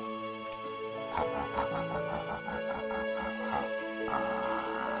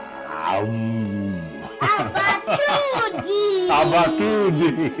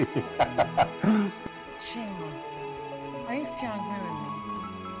 Abachudi. Chima, are you still angry with me?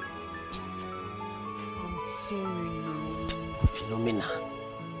 I'm sorry now. Philomena,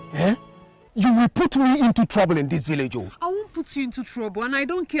 you will put me into trouble in this village, oh. I won't put you into trouble, and I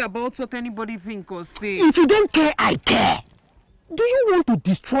don't care about what anybody think or say. If you don't care, I care. Do you want to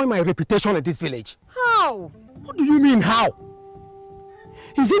destroy my reputation in this village? How? What do you mean, how?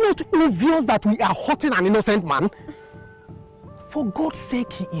 Is it not obvious that we are hurting an innocent man? For God's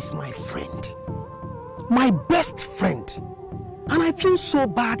sake, he is my friend. My best friend. And I feel so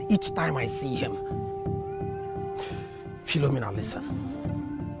bad each time I see him. Philomena, listen.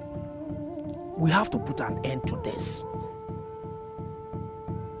 We have to put an end to this.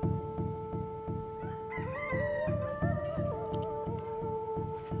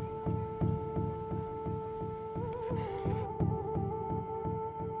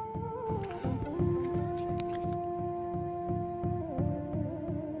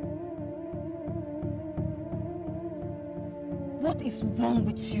 What is wrong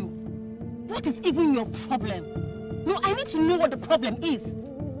with you? What is even your problem? No, I need to know what the problem is.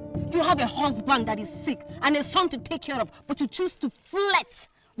 You have a husband that is sick and a son to take care of, but you choose to flirt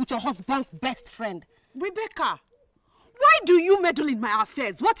with your husband's best friend. Rebecca, why do you meddle in my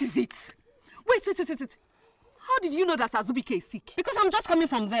affairs? What is it? Wait. How did you know that Azubike is sick? Because I'm just coming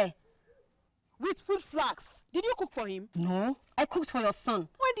from there. With food flags. Did you cook for him? No, I cooked for your son.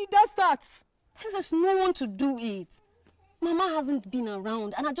 When did that start? Since there's no one to do it. Mama hasn't been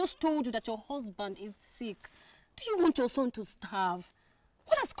around, and I just told you that your husband is sick. Do you want your son to starve?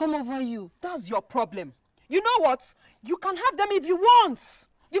 What has come over you? That's your problem. You know what? You can have them if you want.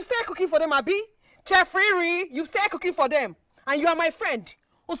 You stay cooking for them, Abi. Chef Riri, you stay cooking for them. And you are my friend.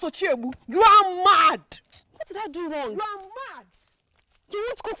 Also, Chiebu, you are mad. What did I do wrong? You are mad. You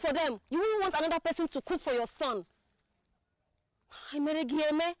won't cook for them. You won't want another person to cook for your son.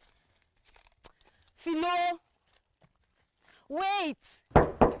 Philo. Wait!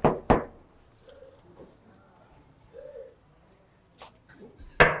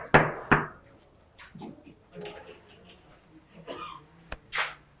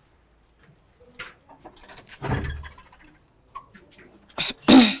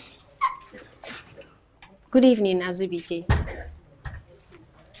 Good evening, Azubike.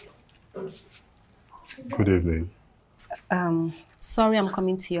 Good evening. Sorry I'm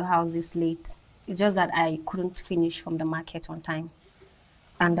coming to your house this late. It's just that I couldn't finish from the market on time.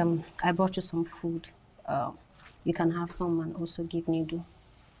 And I brought you some food. You can have some and also give Nedu.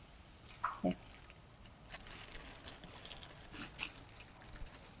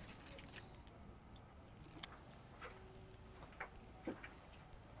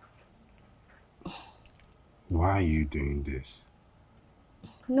 Why are you doing this?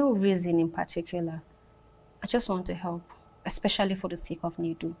 No reason in particular. I just want to help, especially for the sake of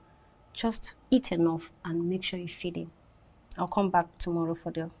Nidu. Just eat enough and make sure you feed him. I'll come back tomorrow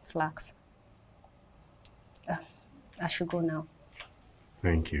for the flax. I should go now.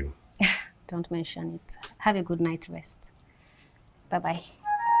 Thank you. Don't mention it. Have a good night rest. Bye-bye.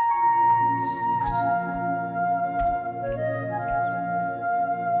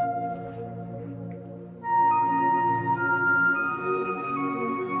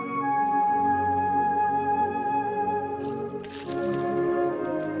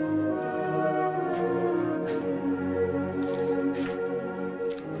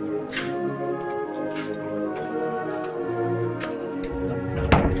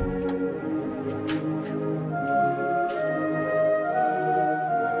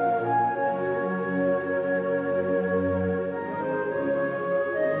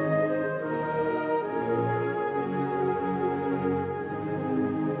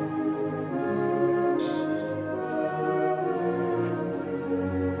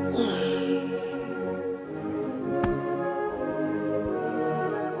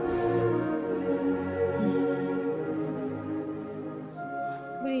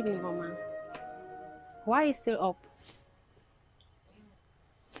 Why are you still up?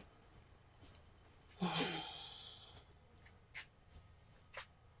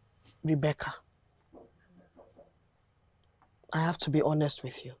 Rebecca, I have to be honest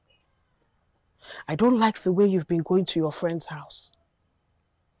with you. I don't like the way you've been going to your friend's house.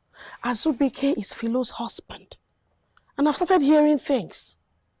 Azubike is Philo's husband, and I've started hearing things.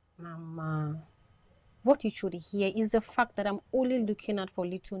 Mama, what you should hear is the fact that I'm only looking out for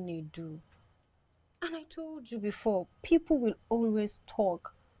little Nedu. And I told you before, people will always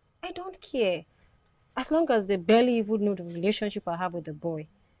talk. I don't care. As long as they barely even know the relationship I have with the boy.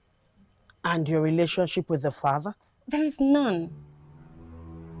 And your relationship with the father? There is none.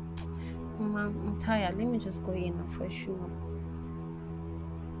 Mama, I'm tired. Let me just go in and freshen up.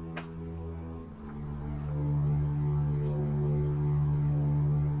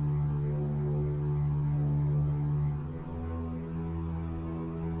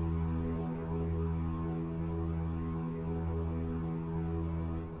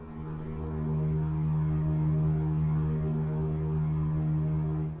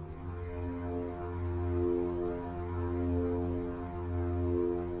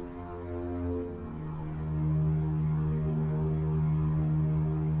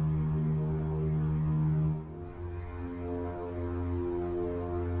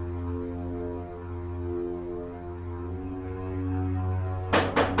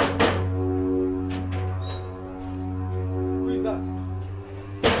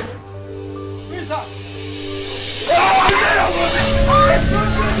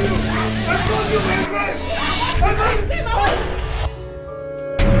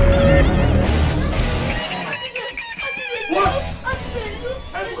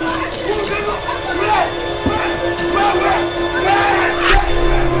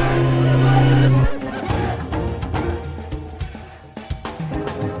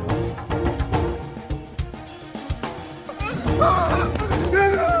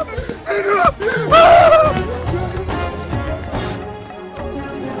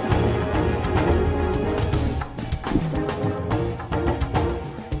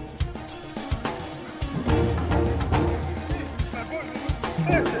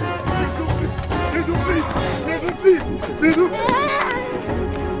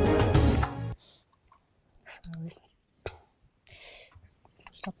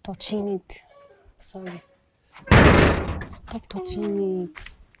 Stop touching it. Sorry. Stop touching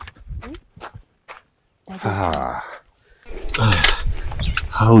it.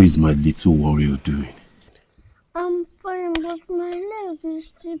 How is my little warrior doing? I'm fine, but my leg is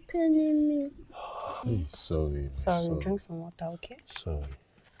still paining me. Sorry. Sorry, drink some water, okay? Sorry.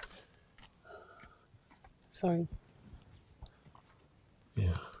 Sorry.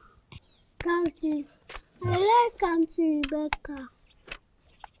 Yeah. Auntie, I like Auntie Rebecca.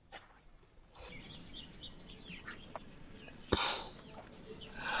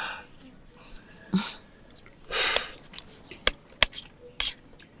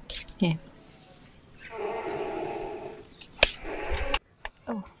 Yeah.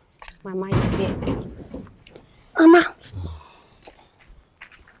 Oh, Mama is here. Mama.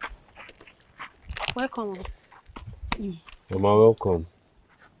 Welcome. Mama, welcome.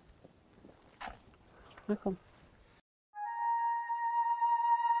 Welcome.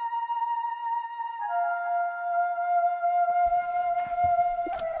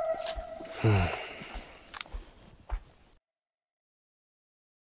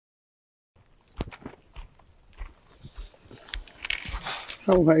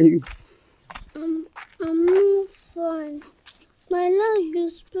 How are you? I'm not fine. My leg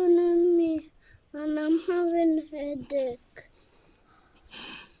is paining me and I'm having a headache.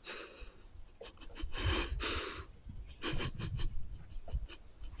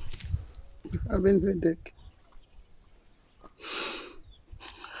 You're having a headache?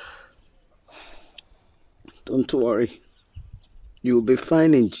 Don't worry. You'll be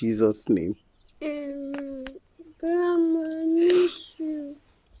fine in Jesus' name. Grandma, I miss you.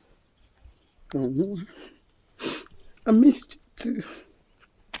 Oh, no. I missed you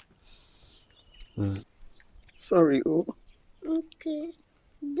too. Sorry, oh. Okay.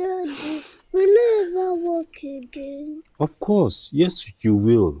 Daddy, will I ever walk again? Of course, yes, you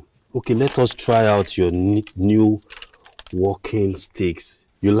will. Okay, let us try out your new walking sticks.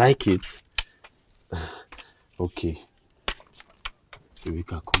 You like it? Okay.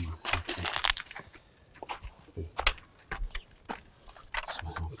 Eureka, come on. Okay. So,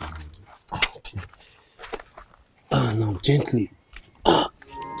 okay. Now, gently.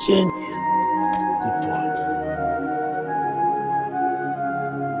 Gently. Good boy.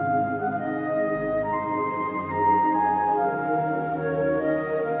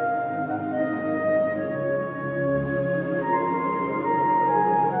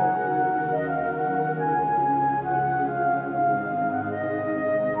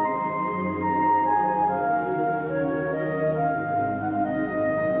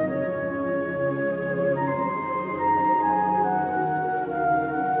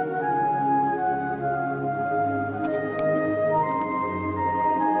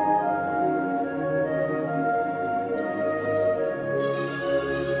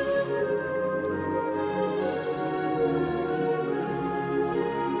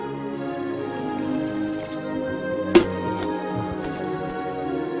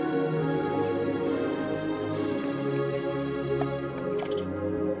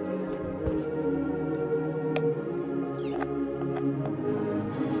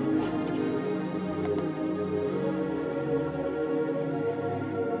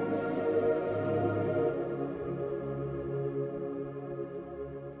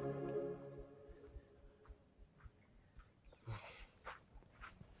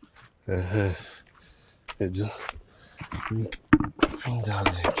 Edu, bring that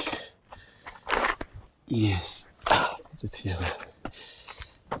leg. Yes. Put it here.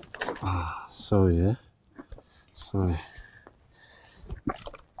 Sorry, eh? Sorry.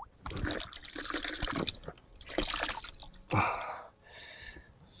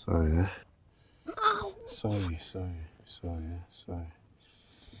 Sorry, eh? Sorry.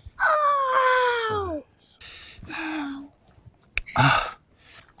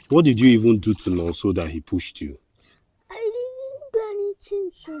 What did you even do to Nonso that he pushed you? I didn't do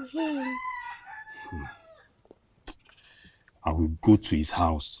anything to him. I will go to his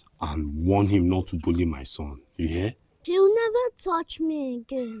house and warn him not to bully my son. You hear? He'll never touch me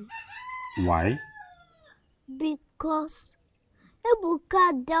again. Why? Because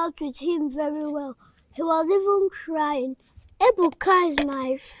Ebuka dealt with him very well. He was even crying. Ebuka is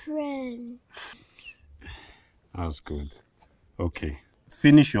my friend. That's good. Okay.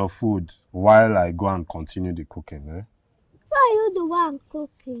 Finish your food while I go and continue the cooking, eh? Why are you the one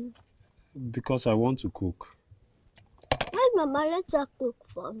cooking? Because I want to cook. Why Mama let her cook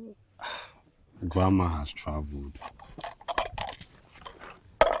for me? Grandma has traveled.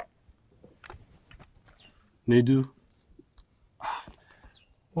 Nedu,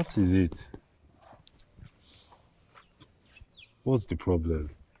 what is it? What's the problem?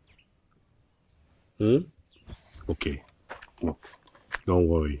 Okay, look, don't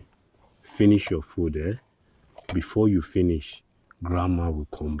worry. Finish your food, eh? Before you finish, Grandma will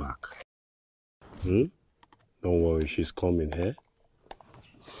come back. Don't worry, she's coming, eh?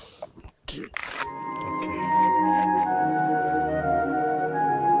 Okay.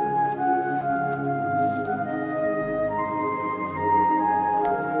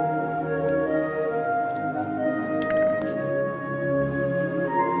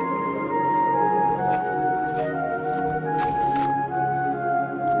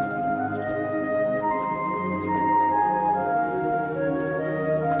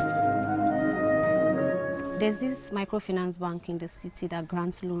 There's this microfinance bank in the city that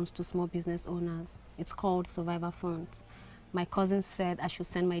grants loans to small business owners. It's called Survivor Funds. My cousin said I should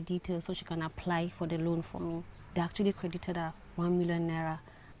send my details so she can apply for the loan for me. They actually credited her 1 million naira.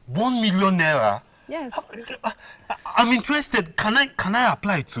 1 million naira? Yes. I'm interested. Can I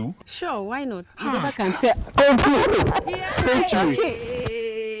apply too? Sure, why not? You never can tell. Thank you. Yeah. Thank you. Okay.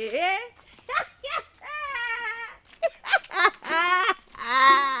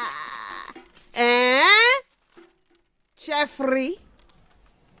 Jeffrey,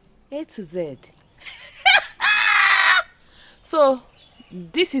 A to Z. So,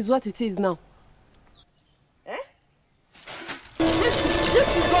 this is what it is now. Eh?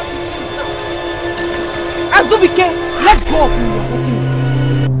 This is what it is now. Azubike, let go of me. You're hurting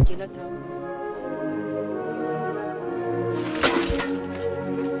me. Okay, let her.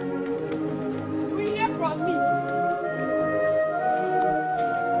 We hear from me.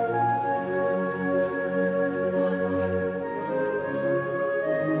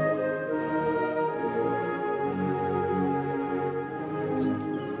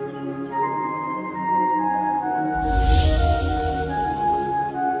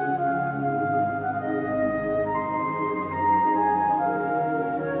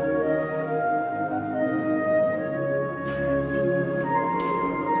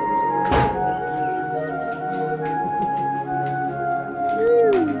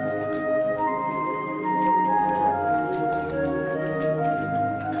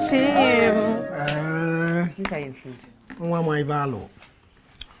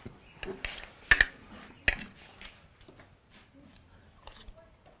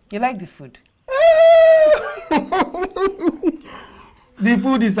 You like the food? The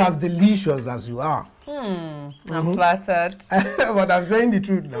food is as delicious as you are. I'm flattered. But I'm saying the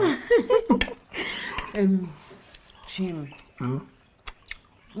truth now. Jim,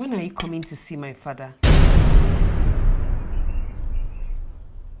 when are you coming to see my father?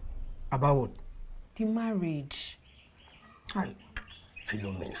 About what? The marriage. Hi,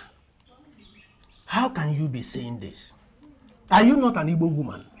 Philomena. How can you be saying this? Are you not an Igbo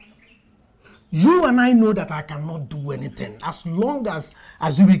woman? You and I know that I cannot do anything as long as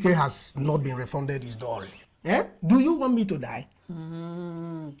Azubike has not been refunded his dowry. Eh? Do you want me to die?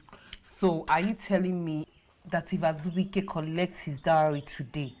 So, are you telling me that if Azubike collects his dowry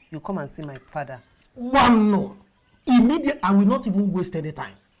today, you'll come and see my father? No. Immediately, I will not even waste any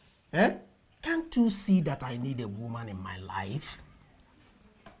time. Eh? Can't you see that I need a woman in my life?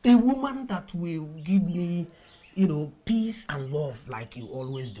 A woman that will give me, peace and love like you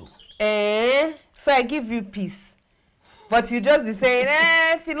always do. So I give you peace. But you just be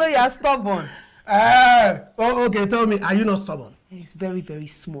saying, Philo, you are stubborn. Okay, tell me, are you not stubborn? It's very, very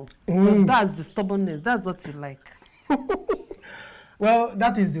small. But that's the stubbornness. That's what you like. Well,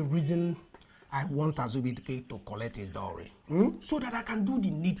 that is the reason I want Azubike to collect his dowry. So that I can do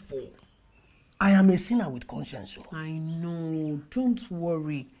the needful. I am a sinner with conscience. So. I know. Don't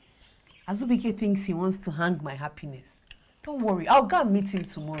worry. Azubike thinks he wants to hang my happiness. Don't worry. I'll go and meet him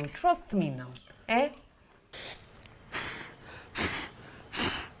tomorrow. Trust me now. Eh?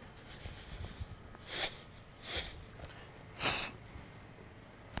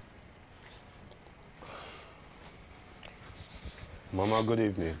 Mama, good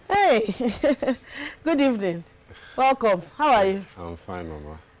evening. Hey, good evening. Welcome. How are you? I'm fine,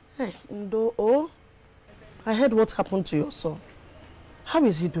 Mama. Hey, Ndo, I heard what happened to your son. How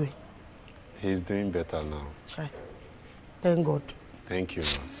is he doing? He's doing better now. Chai. Thank God. Thank you,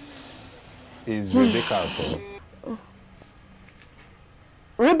 Ma. Is Rebecca at home?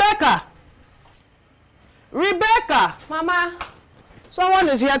 Rebecca! Rebecca! Mama! Someone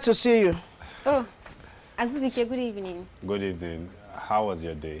is here to see you. Oh, Azubike, good evening. Good evening. How was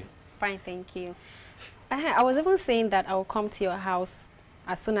your day? Fine, thank you. I was even saying that I will come to your house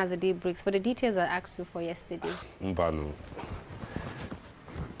as soon as the day breaks for the details I asked you for yesterday. Mbanu.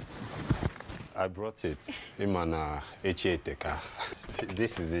 I brought it. Imana Echieteka.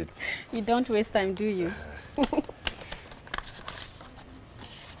 This is it. You don't waste time, do you?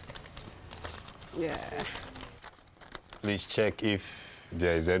 Yeah. Please check if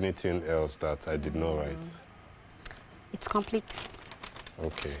there is anything else that I did not write. It's complete.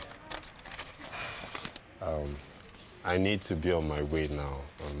 Okay. I need to be on my way now.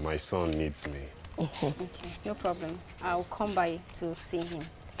 My son needs me. Okay, no problem. I'll come by to see him.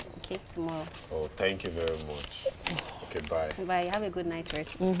 Okay, tomorrow. Oh, thank you very much. Okay, bye. Bye. Have a good night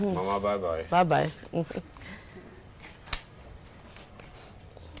rest. Mama, bye-bye. Bye-bye.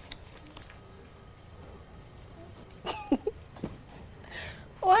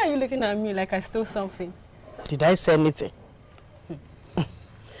 Why are you looking at me like I stole something? Did I say anything?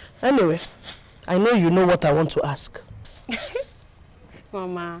 Anyway, I know you know what I want to ask.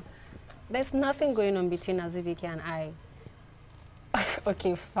 Mama, there's nothing going on between Azubike and I.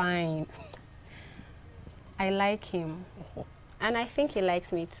 Okay, fine. I like him. And I think he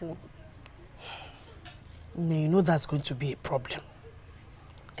likes me too. No, you know that's going to be a problem.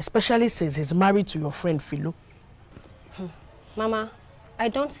 Especially since he's married to your friend Philo. Mama, I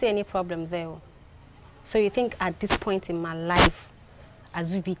don't see any problem there. So you think at this point in my life,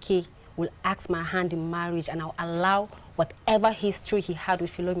 Azubike will ask my hand in marriage and I'll allow whatever history he had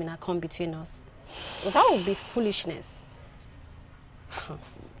with Philomena come between us. That would be foolishness.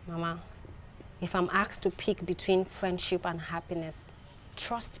 Mama, if I'm asked to pick between friendship and happiness,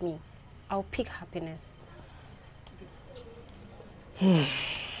 trust me, I'll pick happiness. My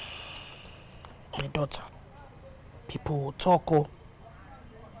daughter, people will talk. Oh.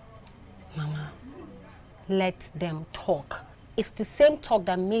 Mama, let them talk. It's the same talk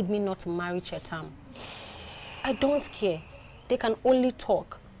that made me not marry Chetam. I don't care. They can only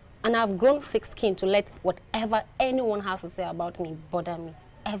talk. And I've grown thick-skinned to let whatever anyone has to say about me bother me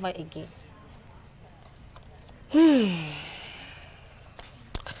ever again.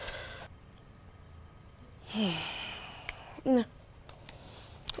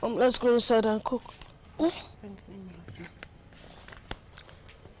 Let's go inside and cook.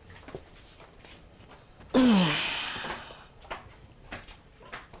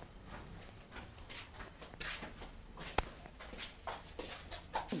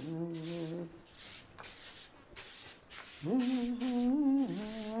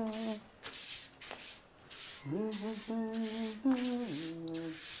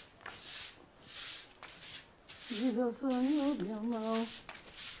 Jesus, I know your mouth.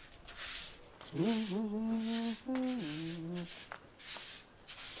 Where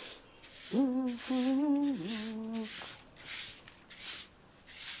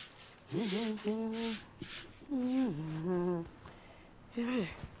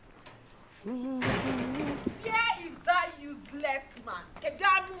is that useless man?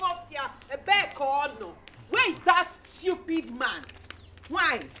 Where is that stupid man?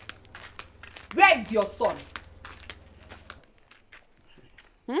 Why? Where is your son?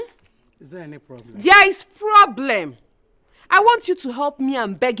 Is there any problem? There is problem. I want you to help me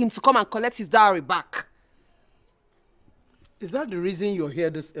and beg him to come and collect his dowry back. Is that the reason you're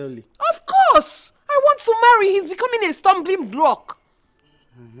here this early? Of course! I want to marry. He's becoming a stumbling block.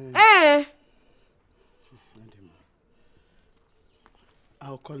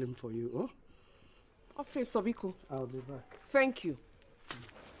 I'll call him for you, oh? I'll say Sobiko. I'll be back. Thank you.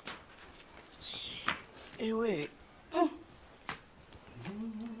 Hey, wait.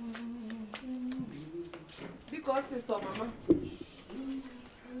 Because say so, Mama.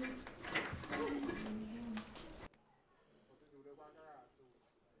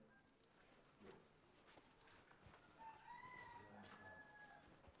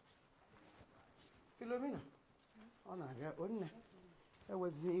 Philomena,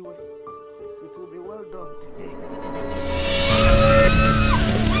 it will be well done today.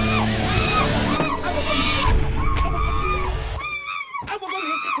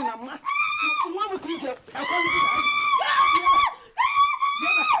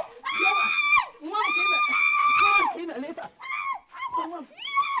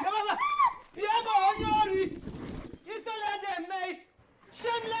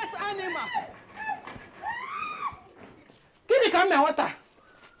 Shameless animal. Did you come my water?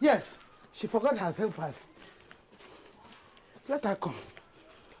 Yes, she forgot her helpers. Let her come.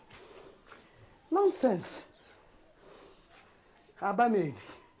 Nonsense. Abamaid.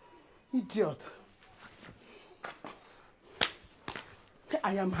 Idiot.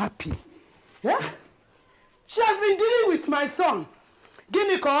 I am happy. Yeah? She has been dealing with my son.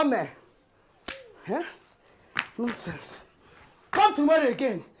 Guinea Kome. Yeah? Nonsense. Come tomorrow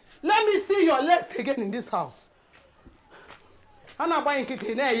again. Let me see your legs again in this house. I'm not buying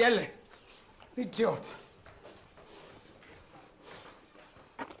kitty. Idiot.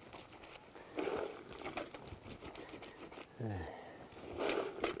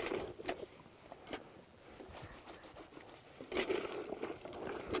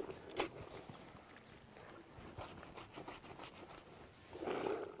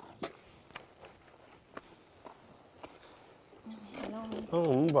 Oh,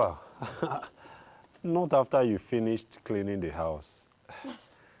 Umba. Not after you finished cleaning the house.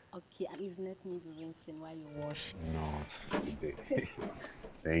 Okay, at least let me be rinsing while you wash. No, today.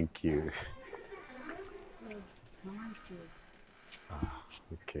 Thank you. Mama is here. Ah,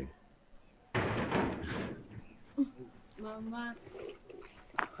 okay. Mama.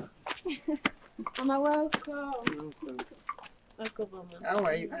 Mama, welcome. Welcome, Mama. How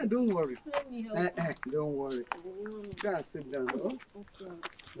are you? Don't worry. Let me help. Don't worry. Go and sit down. Oh? Okay.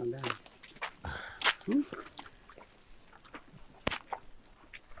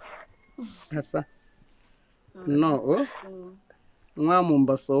 Asa. No, oh? Nwa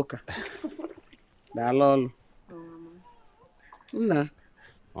Mumbasoka. Dalol. Nah.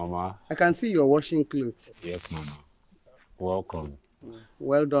 Mama. I can see you're washing clothes. Yes, Mama. Welcome.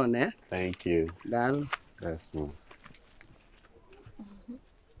 Well done, eh? Thank you. Dal. Yes, Mama.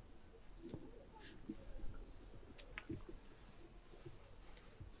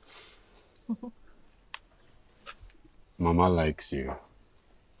 Mama likes you.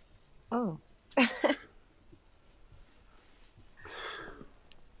 Oh.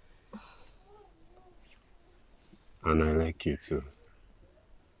 And I like you too.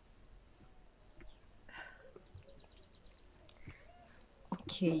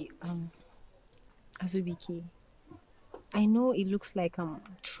 Okay, Azubike, I know it looks like I'm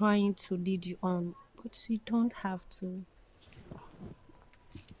trying to lead you on, but you don't have to.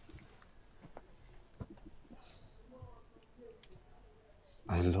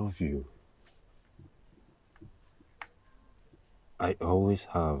 I love you. I always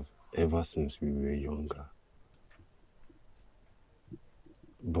have, ever since we were younger.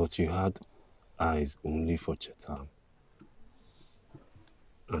 But you had eyes only for Chetan.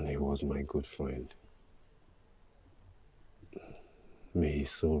 And he was my good friend. May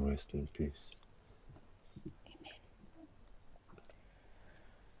his soul rest in peace.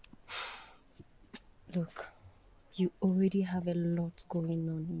 Look, you already have a lot going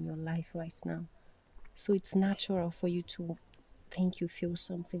on in your life right now. So it's natural for you to think you feel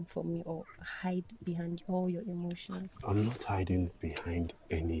something for me or hide behind all your emotions. I'm not hiding behind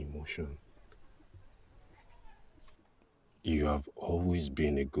any emotion. You have always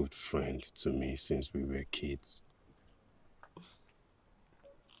been a good friend to me since we were kids.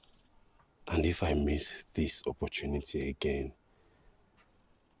 And if I miss this opportunity again,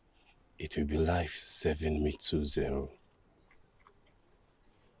 it will be life serving me 2-0.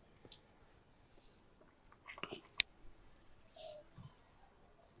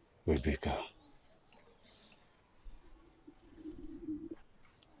 Rebecca.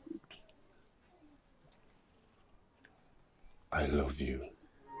 I love you.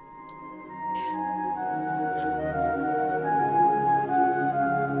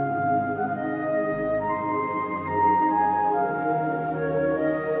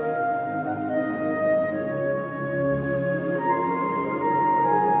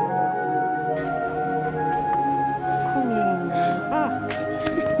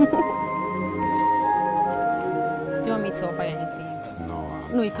 Do you want me to offer you anything?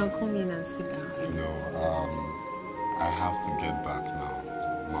 No, No, you can come in and sit down. Please. No, I have to get back now.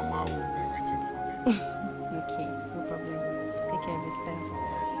 Mama will be waiting for me. Okay, no problem. Take care of yourself.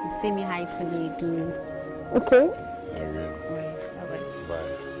 And say me hi to Nadine. Okay? I will. Right, bye-bye. Bye.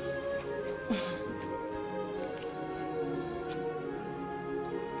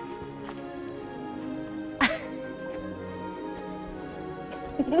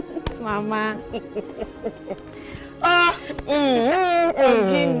 Mama.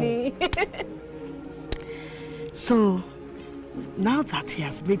 Guinea. So, now that he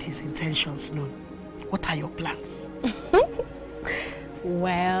has made his intentions known, what are your plans?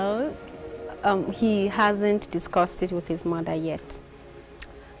 Well, he hasn't discussed it with his mother yet.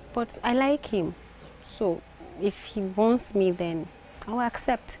 But I like him. So, if he wants me, then I'll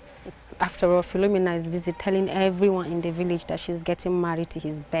accept. After all, Philomena is busy telling everyone in the village that she's getting married to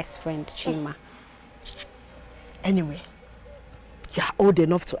his best friend, Chima. Anyway, you are old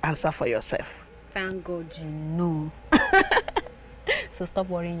enough to answer for yourself. Thank God you know. So stop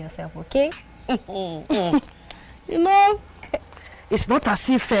worrying yourself, okay? You know, it's not as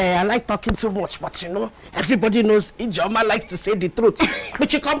if I like talking too much, but you know, everybody knows Ijoma likes to say the truth.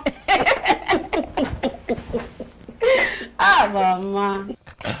 But you come. Mama.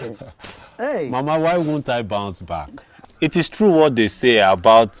 Hey. Mama, why won't I bounce back? It is true what they say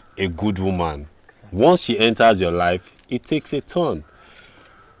about a good woman. Once she enters your life, it takes a turn.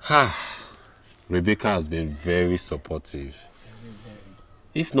 Rebecca has been very supportive.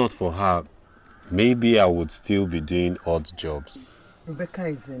 If not for her, maybe I would still be doing odd jobs. Rebecca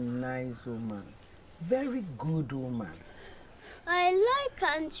is a nice woman. Very good woman. I like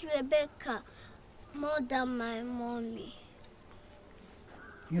Auntie Rebecca more than my mommy.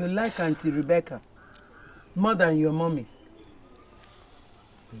 You like Auntie Rebecca more than your mommy?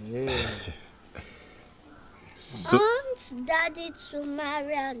 Yeah. I want Daddy to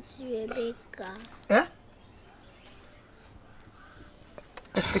marry Auntie Rebecca. Eh?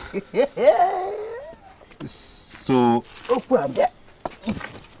 So,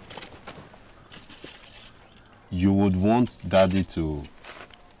 you would want Daddy to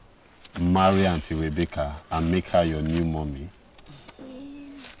marry Auntie Rebecca and make her your new mommy?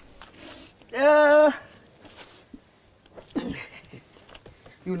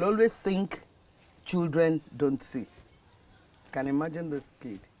 You'll always think children don't see. Can imagine this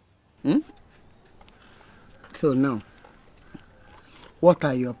kid. So now, what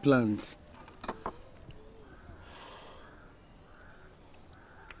are your plans?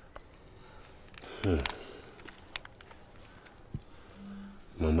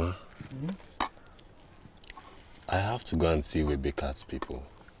 Mama, I have to go and see Rebecca's people.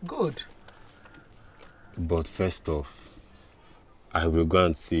 Good. But first off, I will go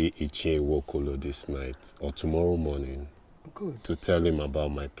and see Ichie Wokolo this night or tomorrow morning. Good. To tell him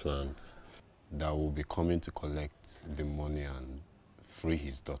about my plans. That will be coming to collect the money and free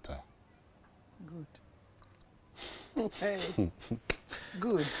his daughter. Good. Hey.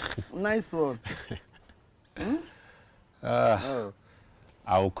 Good. Nice one.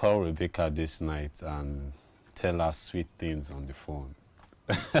 I will call Rebecca this night and tell her sweet things on the phone.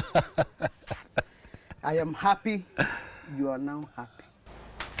 I am happy. You are now happy.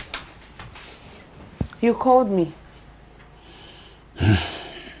 You called me.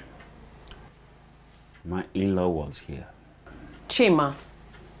 My in-law was here. Chima.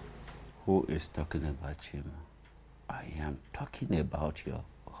 Who is talking about Chima? I am talking about your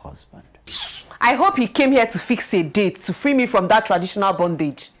husband. I hope he came here to fix a date to free me from that traditional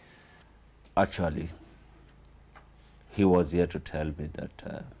bondage. Actually, he was here to tell me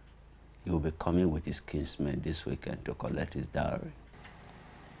that he will be coming with his kinsmen this weekend to collect his dowry.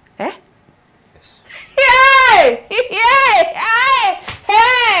 Eh? Yes. Yay! Yay! Hey!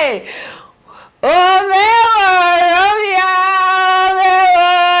 Hey!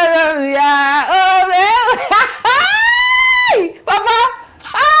 Papa!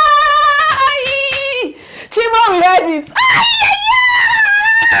 Chima, we heard this.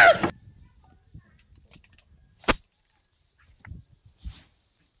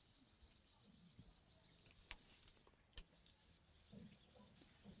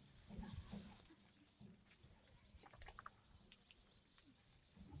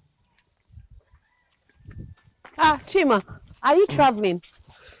 Chima, are you traveling?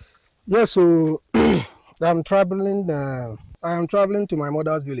 Yes, so I'm traveling. I am traveling to my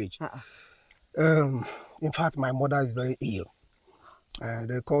mother's village. In fact, my mother is very ill.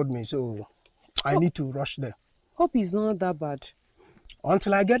 They called me, so I need to rush there. Hope it's not that bad.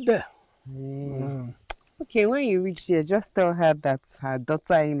 Until I get there. Okay, when you reach there, just tell her that her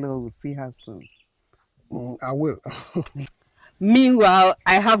daughter-in-law will see her soon. I will. Meanwhile,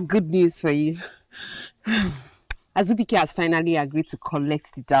 I have good news for you. Azubike has finally agreed to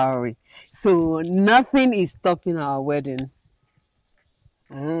collect the dowry. So nothing is stopping our wedding.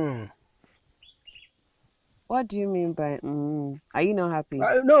 What do you mean by Are you not happy?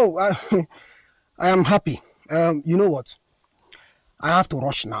 No, I am happy. You know what? I have to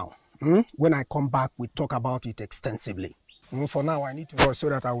rush now. When I come back, we talk about it extensively. For now, I need to rush so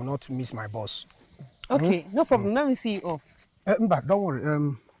that I will not miss my boss. Okay, no problem. Let me see you off. But don't worry.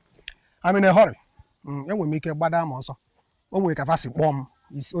 I'm in a hurry. When we make a badam also. When we have a bomb,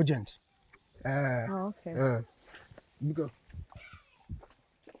 it's urgent. Okay. Go.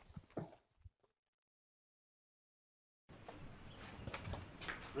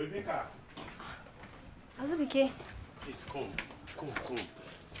 Rebecca. Azubike. Please come.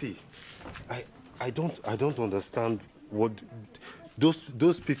 See, I don't understand what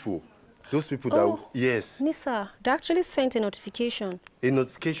those people that yes. Nisa, they actually sent a notification. A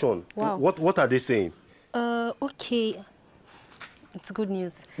notification? Wow. What are they saying? Okay. It's good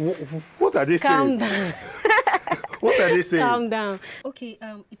news. What are they saying? Calm down. What are they saying? Calm down. Okay,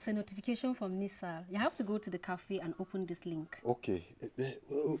 it's a notification from Nisa. You have to go to the cafe and open this link. Okay.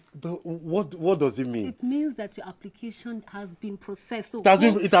 But what does it mean? It means that your application has been processed. So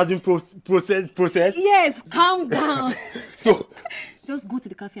it has been processed? Yes, calm down. So just go to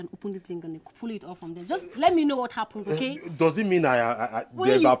the cafe and open this link and follow it all from there. Just let me know what happens, okay? Does it mean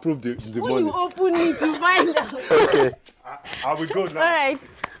they've approved the money? When you open it, you find out. Okay. I will go now. All right.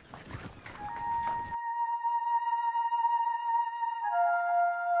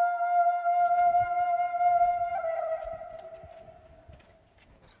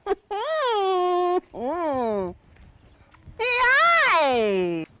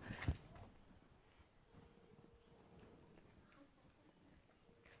 Yay!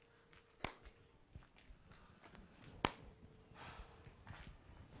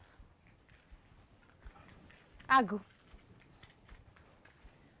 Agu.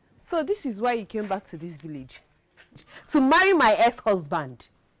 So this is why you came back to this village? To marry my ex-husband?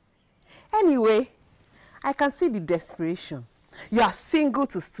 Anyway, I can see the desperation. You are single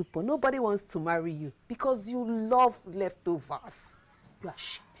to stupor. Nobody wants to marry you because you love leftovers. You are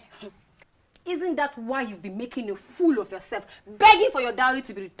shameless. Isn't that why you've been making a fool of yourself, begging for your dowry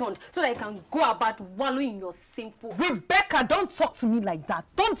to be returned so that you can go about wallowing in your sinful... Rebecca, don't talk to me like that.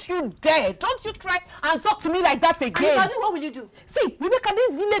 Don't you dare. Don't you try and talk to me like that again. And if I do, what will you do? See, Rebecca,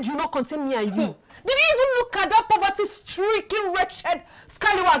 this village will not contain me and you. Did you even look at that poverty-stricken, wretched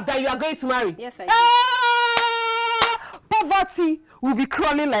scallywag that you are going to marry? Yes, I Poverty will be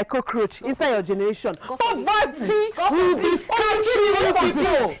crawling like cockroach inside your generation. Poverty will be scourging you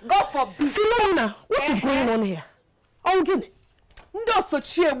people. God forbid. Philomena, what is going on here? Ogini.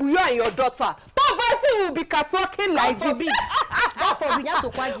 You and your daughter. Poverty will be catwalking like this. God forbid.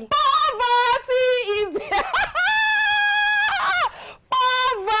 Poverty is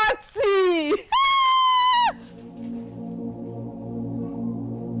poverty.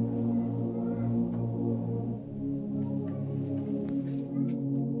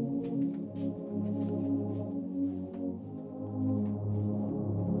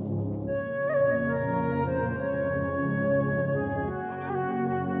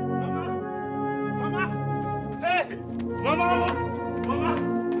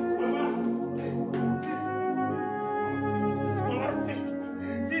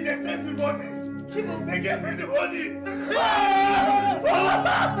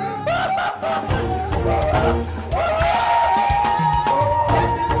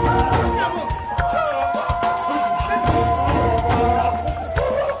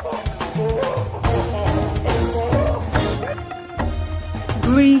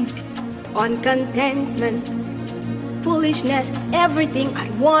 Greed, uncontentment, foolishness, everything at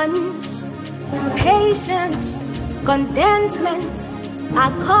once. Patience, contentment, I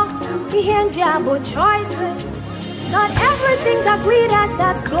comprehend double choices. Not everything that glitters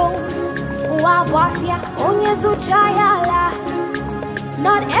that's gold.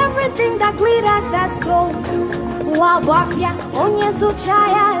 Not everything that glitters that's gold.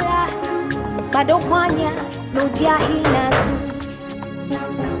 Badokwanya no diahina.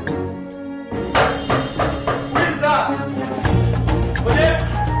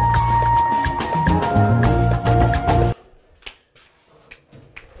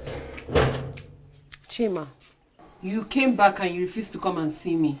 Chima, you came back and you refused to come and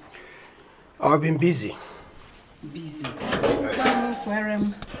see me. I've been busy. Busy?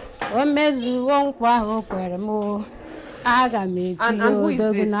 And who is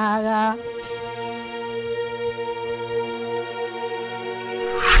this?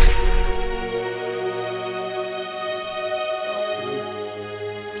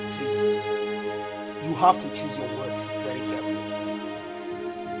 Please, you have to choose your words very carefully.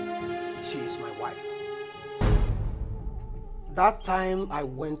 She is my wife. That time I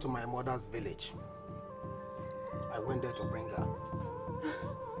went to my mother's village. I went there to bring her.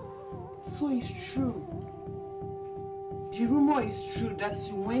 So it's true. The rumor is true that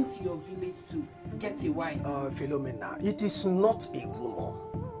you went to your village to get a wife. Philomena, it is not a rumor.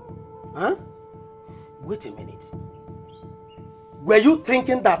 Huh? Wait a minute. Were you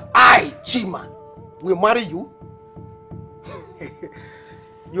thinking that I, Chima, will marry you?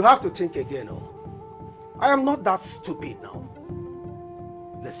 You have to think again, oh. I am not that stupid now.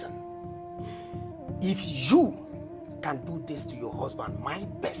 Listen, if you can do this to your husband, my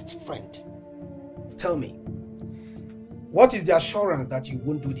best friend, tell me, what is the assurance that you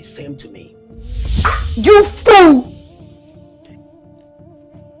won't do the same to me? You fool!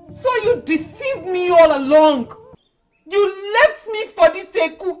 So you deceived me all along. You left me for this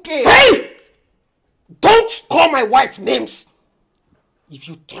Ekuke. Hey! Don't call my wife names. If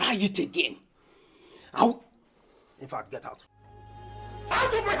you try it again, I'll... In fact, get out.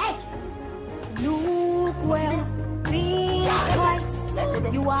 Out of my house! Look well, think twice.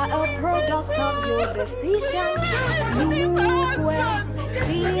 You are a product of your decisions. Look well,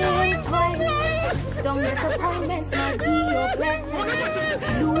 think twice. Some disappointments might be your blessing.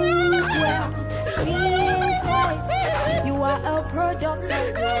 Look well, think twice. You are a product of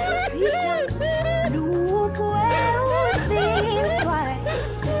your decisions. Look well, think twice.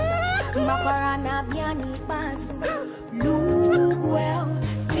 Maparana biani bazu. Look well,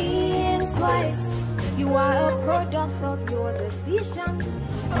 think twice. You are a product of your decisions.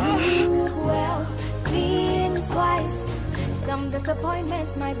 Look well, think twice. Some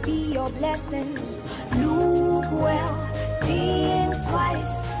disappointments might be your blessings. Look well, think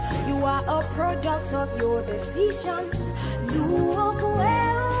twice. You are a product of your decisions. Look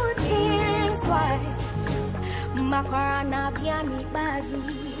well, think twice. Makarana biani bazu.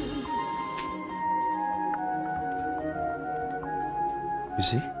 You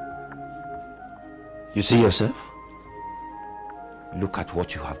see? You see yourself? Look at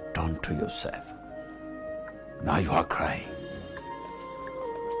what you have done to yourself. Now you are crying.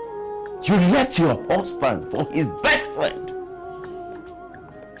 You left your husband for his best friend.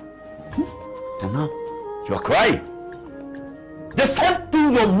 And now you are crying. The same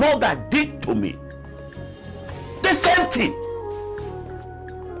thing your mother did to me. The same thing.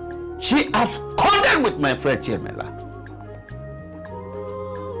 She absconded with my friend Chemela.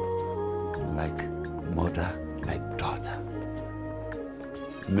 Like mother, like daughter.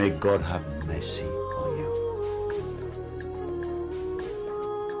 May God have mercy on you.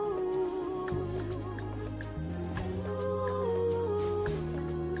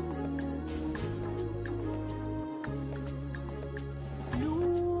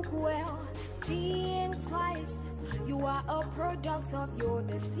 Look well, think twice. You are a product of your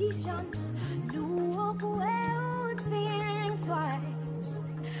decisions. Look well, think twice.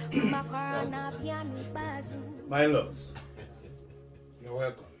 My lords, you're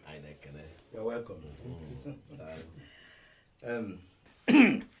welcome. You're welcome.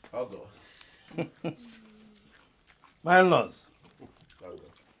 My lords,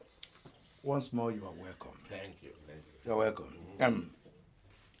 once more you are welcome. Thank you. You're welcome.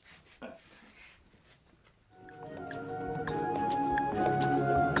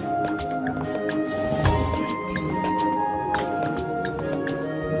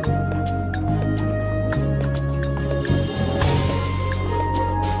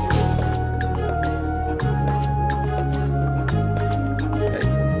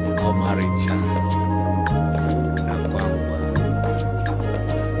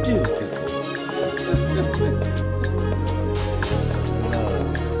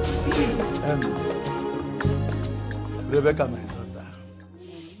 Rebecca, my daughter.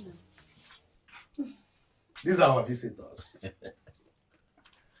 These are our visitors.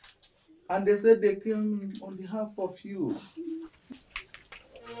 And they said they came on behalf of you.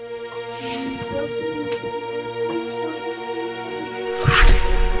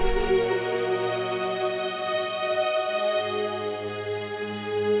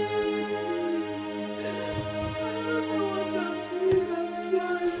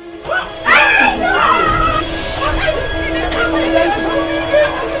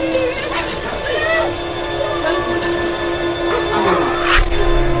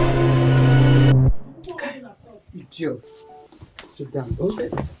 Idiot. Sit down. Okay.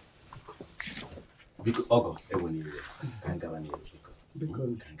 Biko Ogo, Ewoniwe. Biko,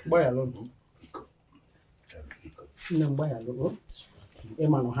 boy alone. No, boy alone.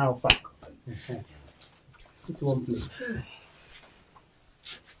 Emma, no how far. Sit one place.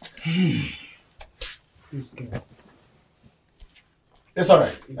 Please go. It's all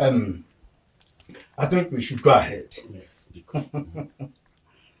right. I think we should go ahead. Yes.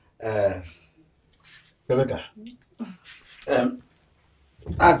 Rebecca,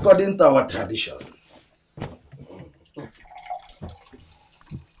 according to our tradition,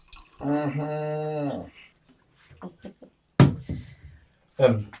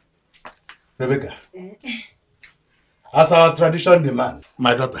 Rebecca, as our tradition demands,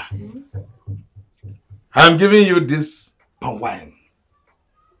 my daughter, I'm giving you this palm wine.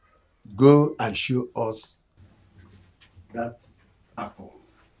 Go and show us that apple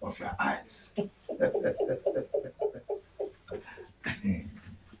of your eyes.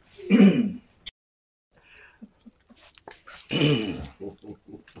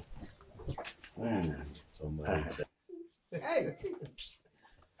 Hey.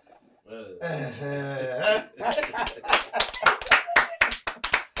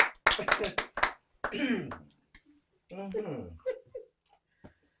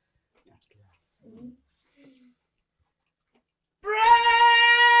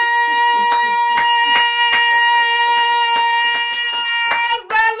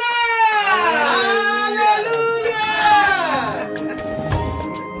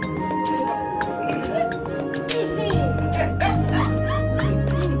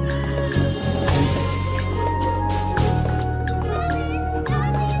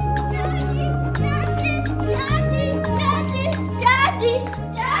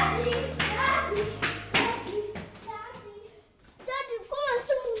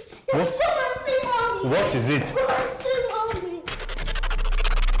 What is it?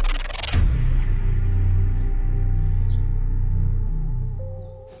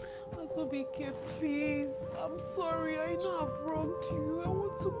 Azubike, please. I'm sorry. I know I've wronged you. I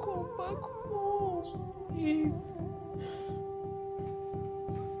want to come back home. Please.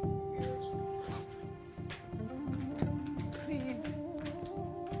 Please.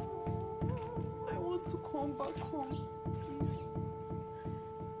 I want to come back home.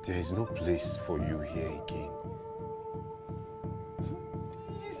 There is no place for you here again.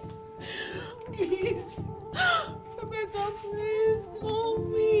 Please. Rebecca, please. Call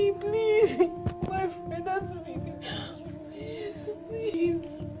me, please. My friend has been. Please.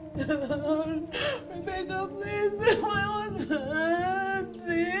 Rebecca, please. Be my husband.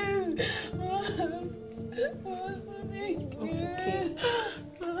 Please. It's okay.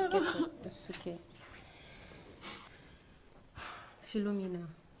 Get up. It's okay. Philomena,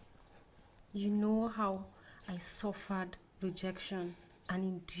 you know how I suffered rejection and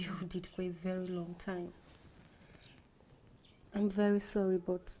endured it for a very long time. I'm very sorry,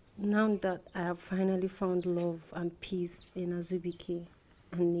 but now that I have finally found love and peace in Azubike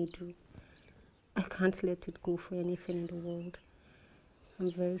and Nedu, I can't let it go for anything in the world.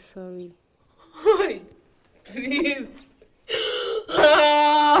 I'm very sorry. Please.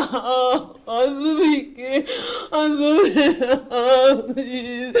 Azubike,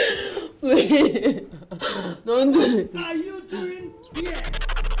 please, please, don't do it. What are you doing here?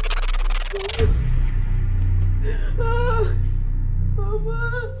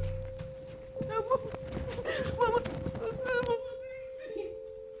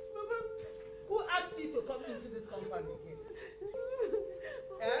 Mama, who asked you to come into this compound again?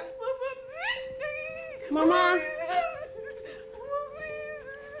 Mama,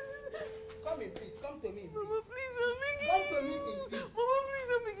 come in, please. Come to me, please. Mama, please, come to me in peace.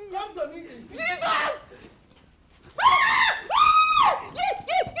 Mama, please, come to me in peace. Jesus!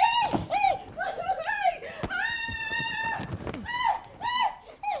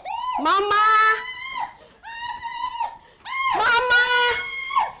 Mama! Mama!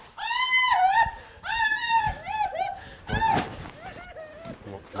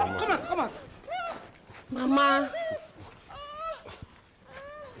 Come out. Mama!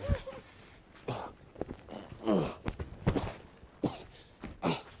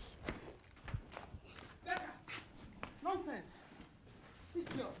 Nonsense.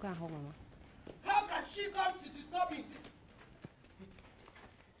 Idiot. Go and hold Mama. How can she come to disturb me?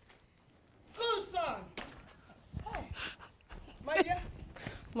 Good son. Oh, my dear.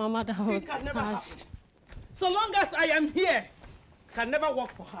 Mama, that was This can never harsh. happen. So long as I am here, can never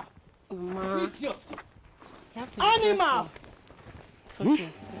work for her. Mama, Idiot. you have to be Animal. careful. It's okay.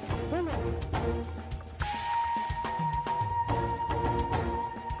 It's okay.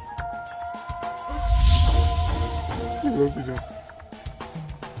 I love you.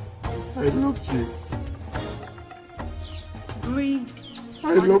 I love you. Greed.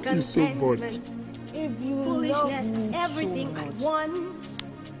 I love you so much. If you Foolishness, love me everything so at much, once.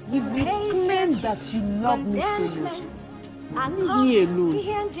 if you claim that you love me so much, Contentment. leave me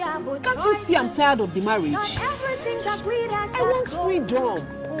alone. Can't you see I'm tired of the marriage? Not everything that greed has I want freedom.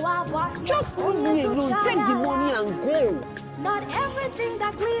 Just leave me alone. Take the money and go. Not everything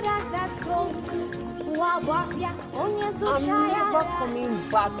that glitters, that's gold. I'm never coming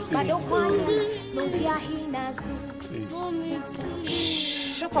back here.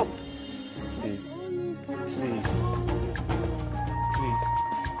 Shut up. Please.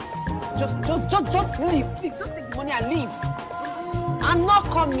 Just leave. Please, just take the money and leave. I'm not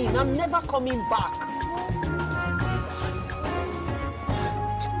coming. I'm never coming back.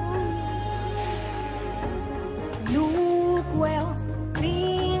 Look well,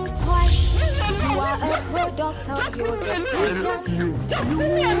 think twice. You are a product of your decision.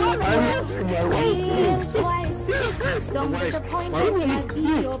 Think twice. Some disappointment might be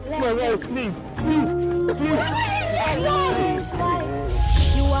your blessing. Think twice.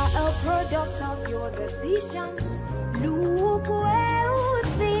 You are a product of your decisions. Look well,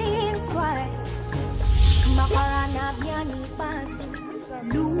 think twice. Makarana biani basi.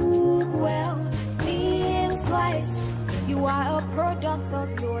 Look well, think twice. You are a product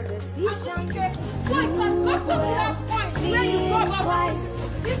of your decisions. Look well, think twice.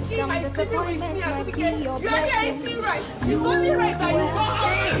 Some disappointment might be your blessing. Look well,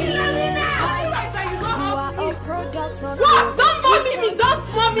 think twice. You are a product of your What? Don't mommy me!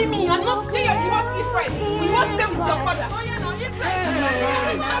 Don't mommy me! I'm not saying you want Israel. You want them with your father.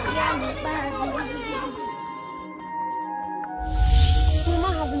 Mama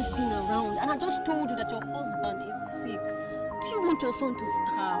hasn't been around, and I just told you that your husband is sick. Do you want your son to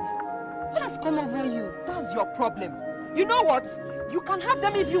starve? What has come over you? That's your problem. You know what? You can have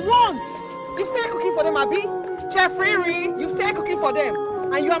them if you want. You stay cooking for them, Abi. Chef Riri, you stay cooking for them.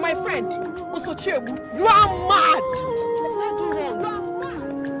 And you are my friend. Osochebu, you are mad. What did I do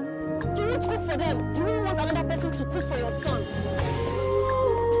wrong? You won't cook for them. You won't want another person to cook for your son.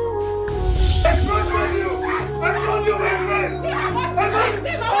 I told you, my friend!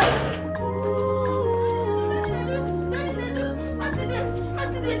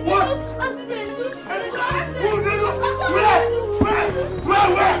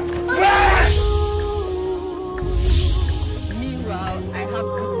 Meanwhile, I have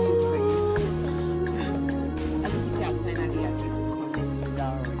good news for you. Azubike has finally agreed to collect the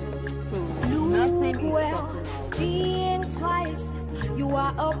dowry. So nothing is stopping us. Think twice. You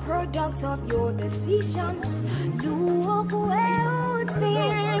are a product of your decisions. Look well,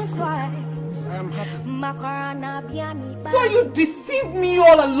 think twice. Makarana biani So you deceived me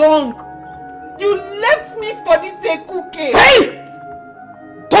all along. You left me for this Ekuke. Hey!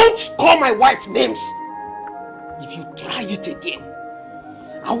 call my wife names. If you try it again,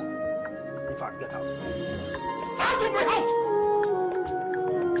 I'll... In fact, get out. Out of my house!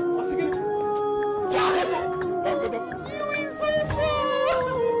 You is so far!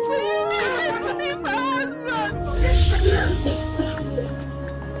 So you my husband!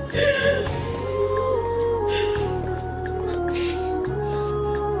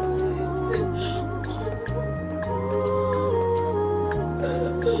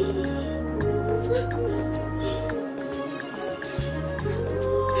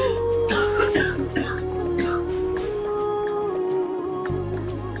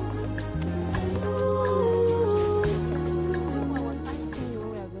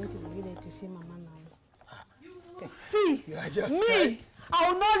 Me,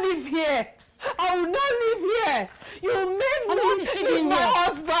 I will not live here. I will not live here. You made me leave my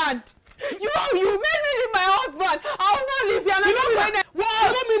husband. You made me leave my husband. I will not live here.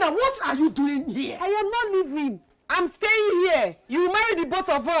 Philomena, what are you doing here? I am not leaving. I'm staying here. You will marry the both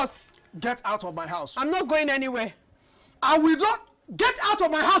of us. Get out of my house. I'm not going anywhere. I will not get out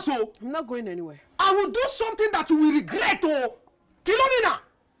of my house, oh. I'm not going anywhere. I will do something that you will regret, oh. Philomena,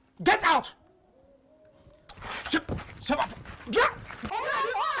 get out. Get.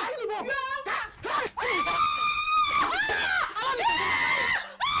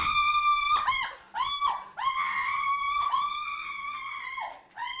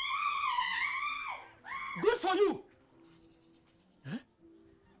 Good for you. Huh?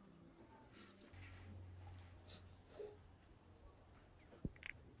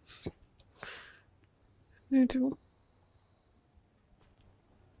 Nedu,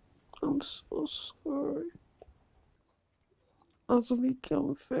 I'm so sorry. Azubike,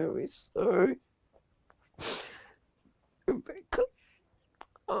 I'm very sorry. Rebecca,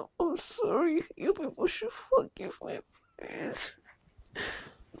 I'm sorry. You people should forgive me, please.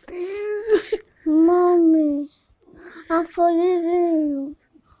 Please. Mommy, I'm forgiving you,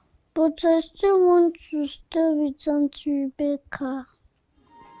 but I still want to stay with Auntie Rebecca.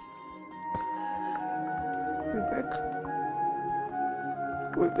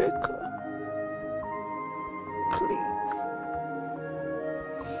 Rebecca, please,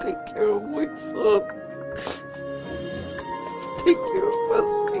 take care of my son. Take care of us,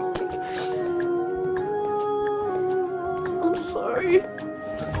 Vicky. I'm sorry.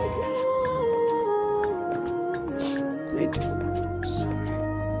 Please. I'm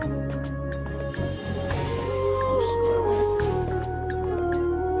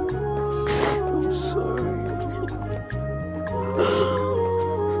sorry. I'm sorry.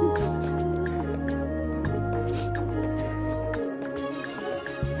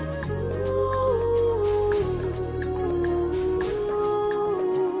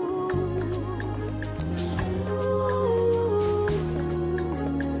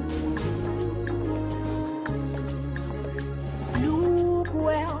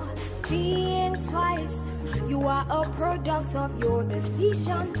 A product of your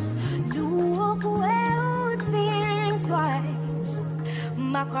decisions. Look well, think twice.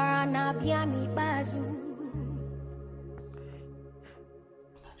 Makarana biani bazu.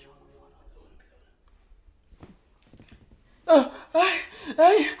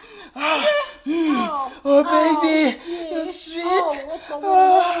 Oh, baby, you're sweet.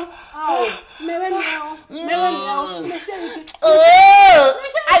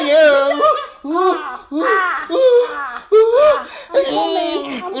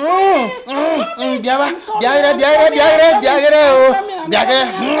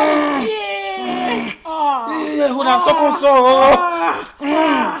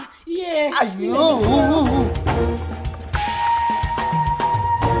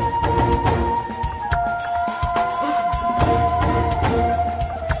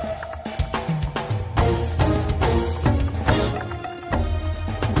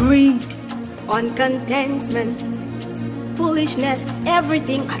 Greed, uncontentment, foolishness,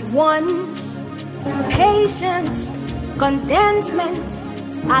 everything at once. Patience, contentment,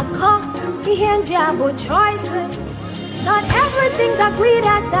 I comprehend choices. Not everything that greed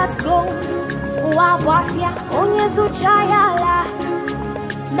has, that's gold.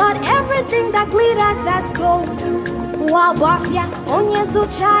 Not everything that greed has, that's gold.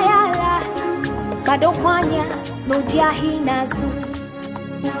 Badokwanya, no diahinazu.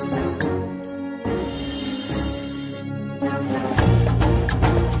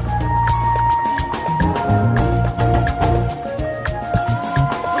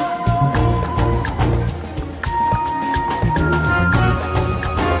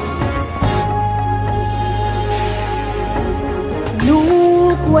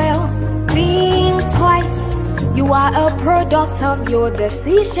 Look well, think twice. You You are a product of your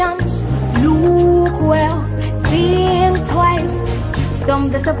decisions. Look well, think twice. Some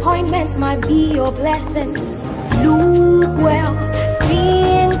disappointments might be your blessings. Look well,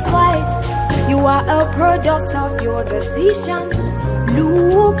 think twice. You are a product of your decisions.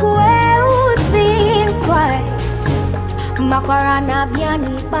 Look well, think twice. Makarana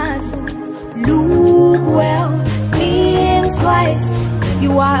biani bazu. Look well, think twice.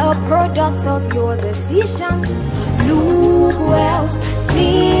 You are a product of your decisions. Look well,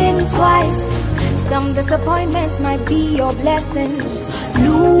 think twice. Some disappointments might be your blessings.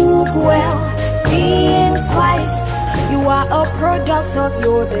 Look well, think twice. You are a product of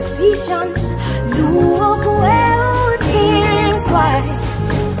your decisions. Look well, think twice.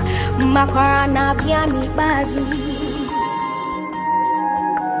 Makarana biani bazu.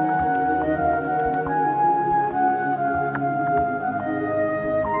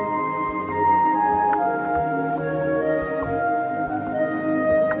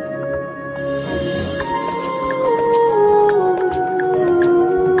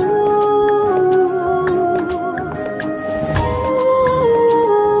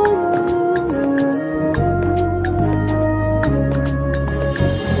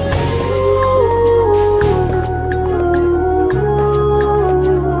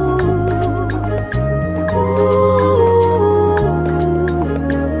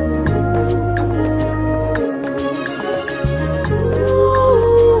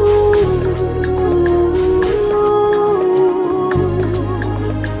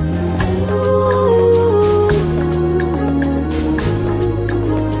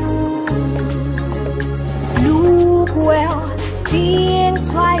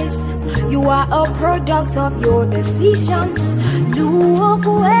 Of your decisions. Look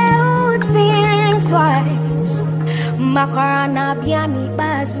well, think twice. Makarana biani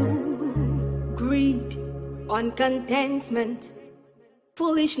bazu. Greed, uncontentment,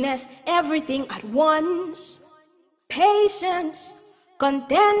 foolishness, everything at once. Patience,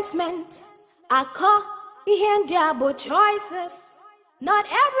 contentment, aka ihendiabo choices. Not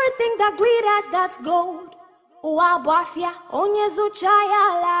everything that glitters that's gold. Uabafia onyezu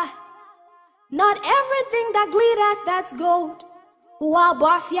chayala. Not everything that glitters that's gold.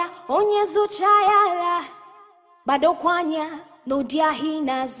 Uabafia onyezu chayala. Badokwanya no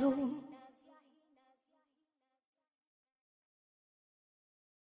diahinazu.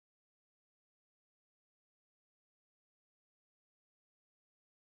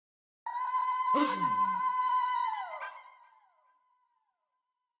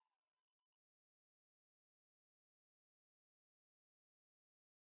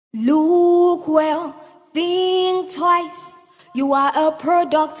 Look well, think twice. You are a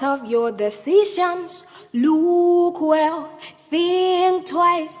product of your decisions. Look well, think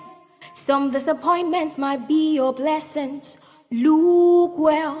twice. Some disappointments might be your blessings. Look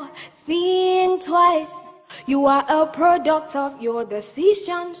well, think twice. You are a product of your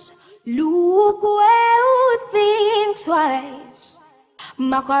decisions. Look well, think twice.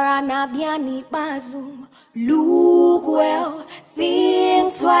 Makarana biani bazum. Look well,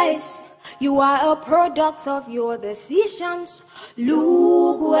 think twice. You are a product of your decisions.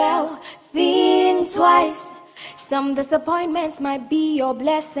 Look well, think twice. Some disappointments might be your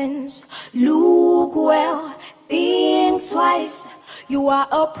blessings. Look well, think twice. You are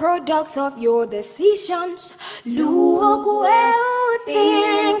a product of your decisions. Look well,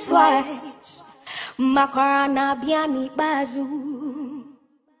 think twice. Makarana biani bazu.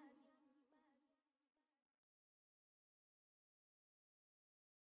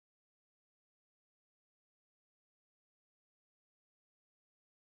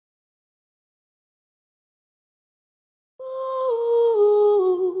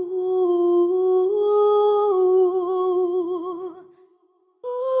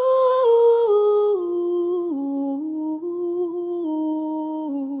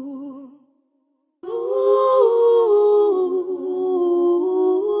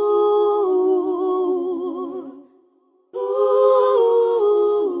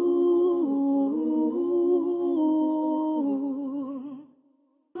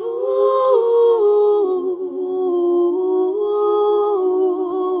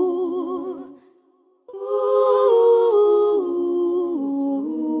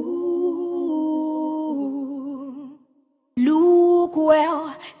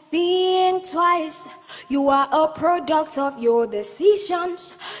 You are a product of your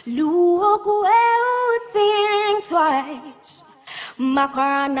decisions. Look well, think twice.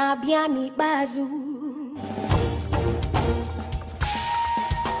 Makarana biani bazu.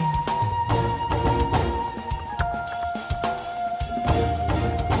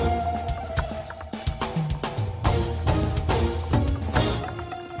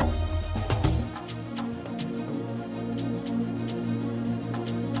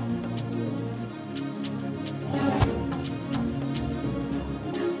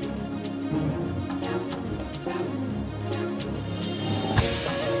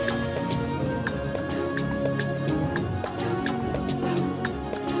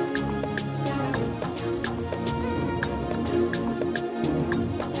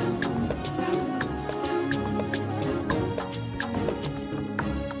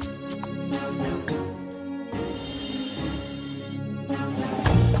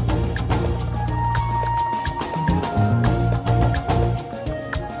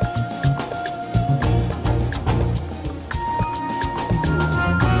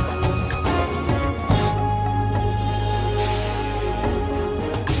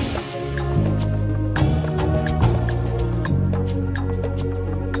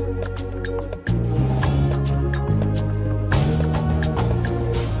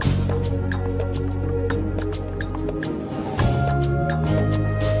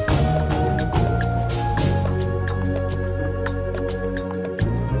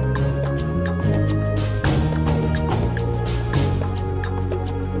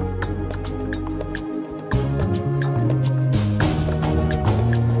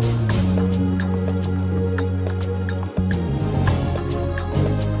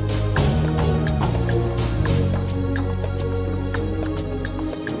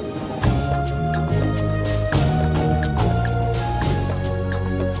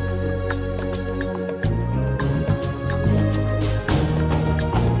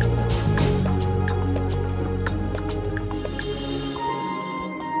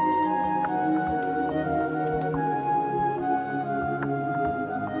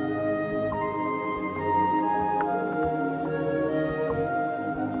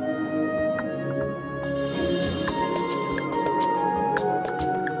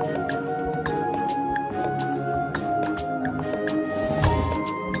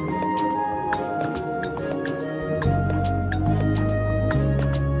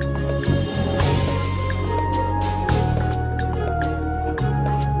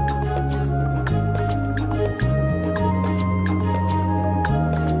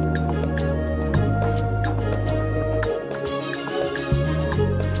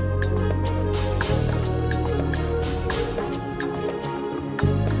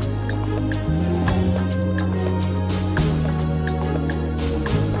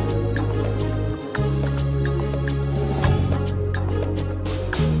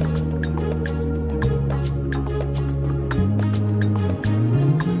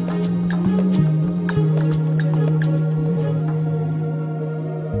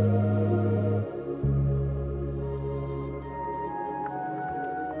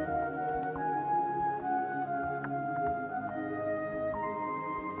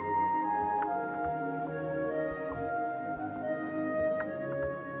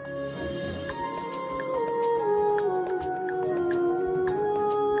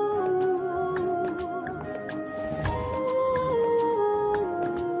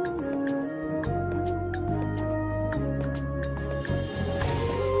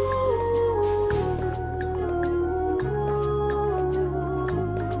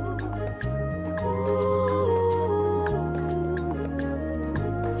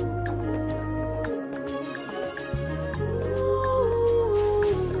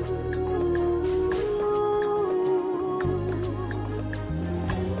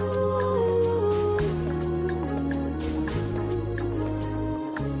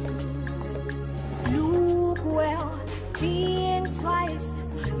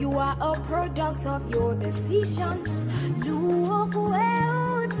 You are a product of your decisions. Look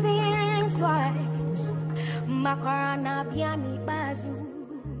well, think twice. Makarana biani bazu.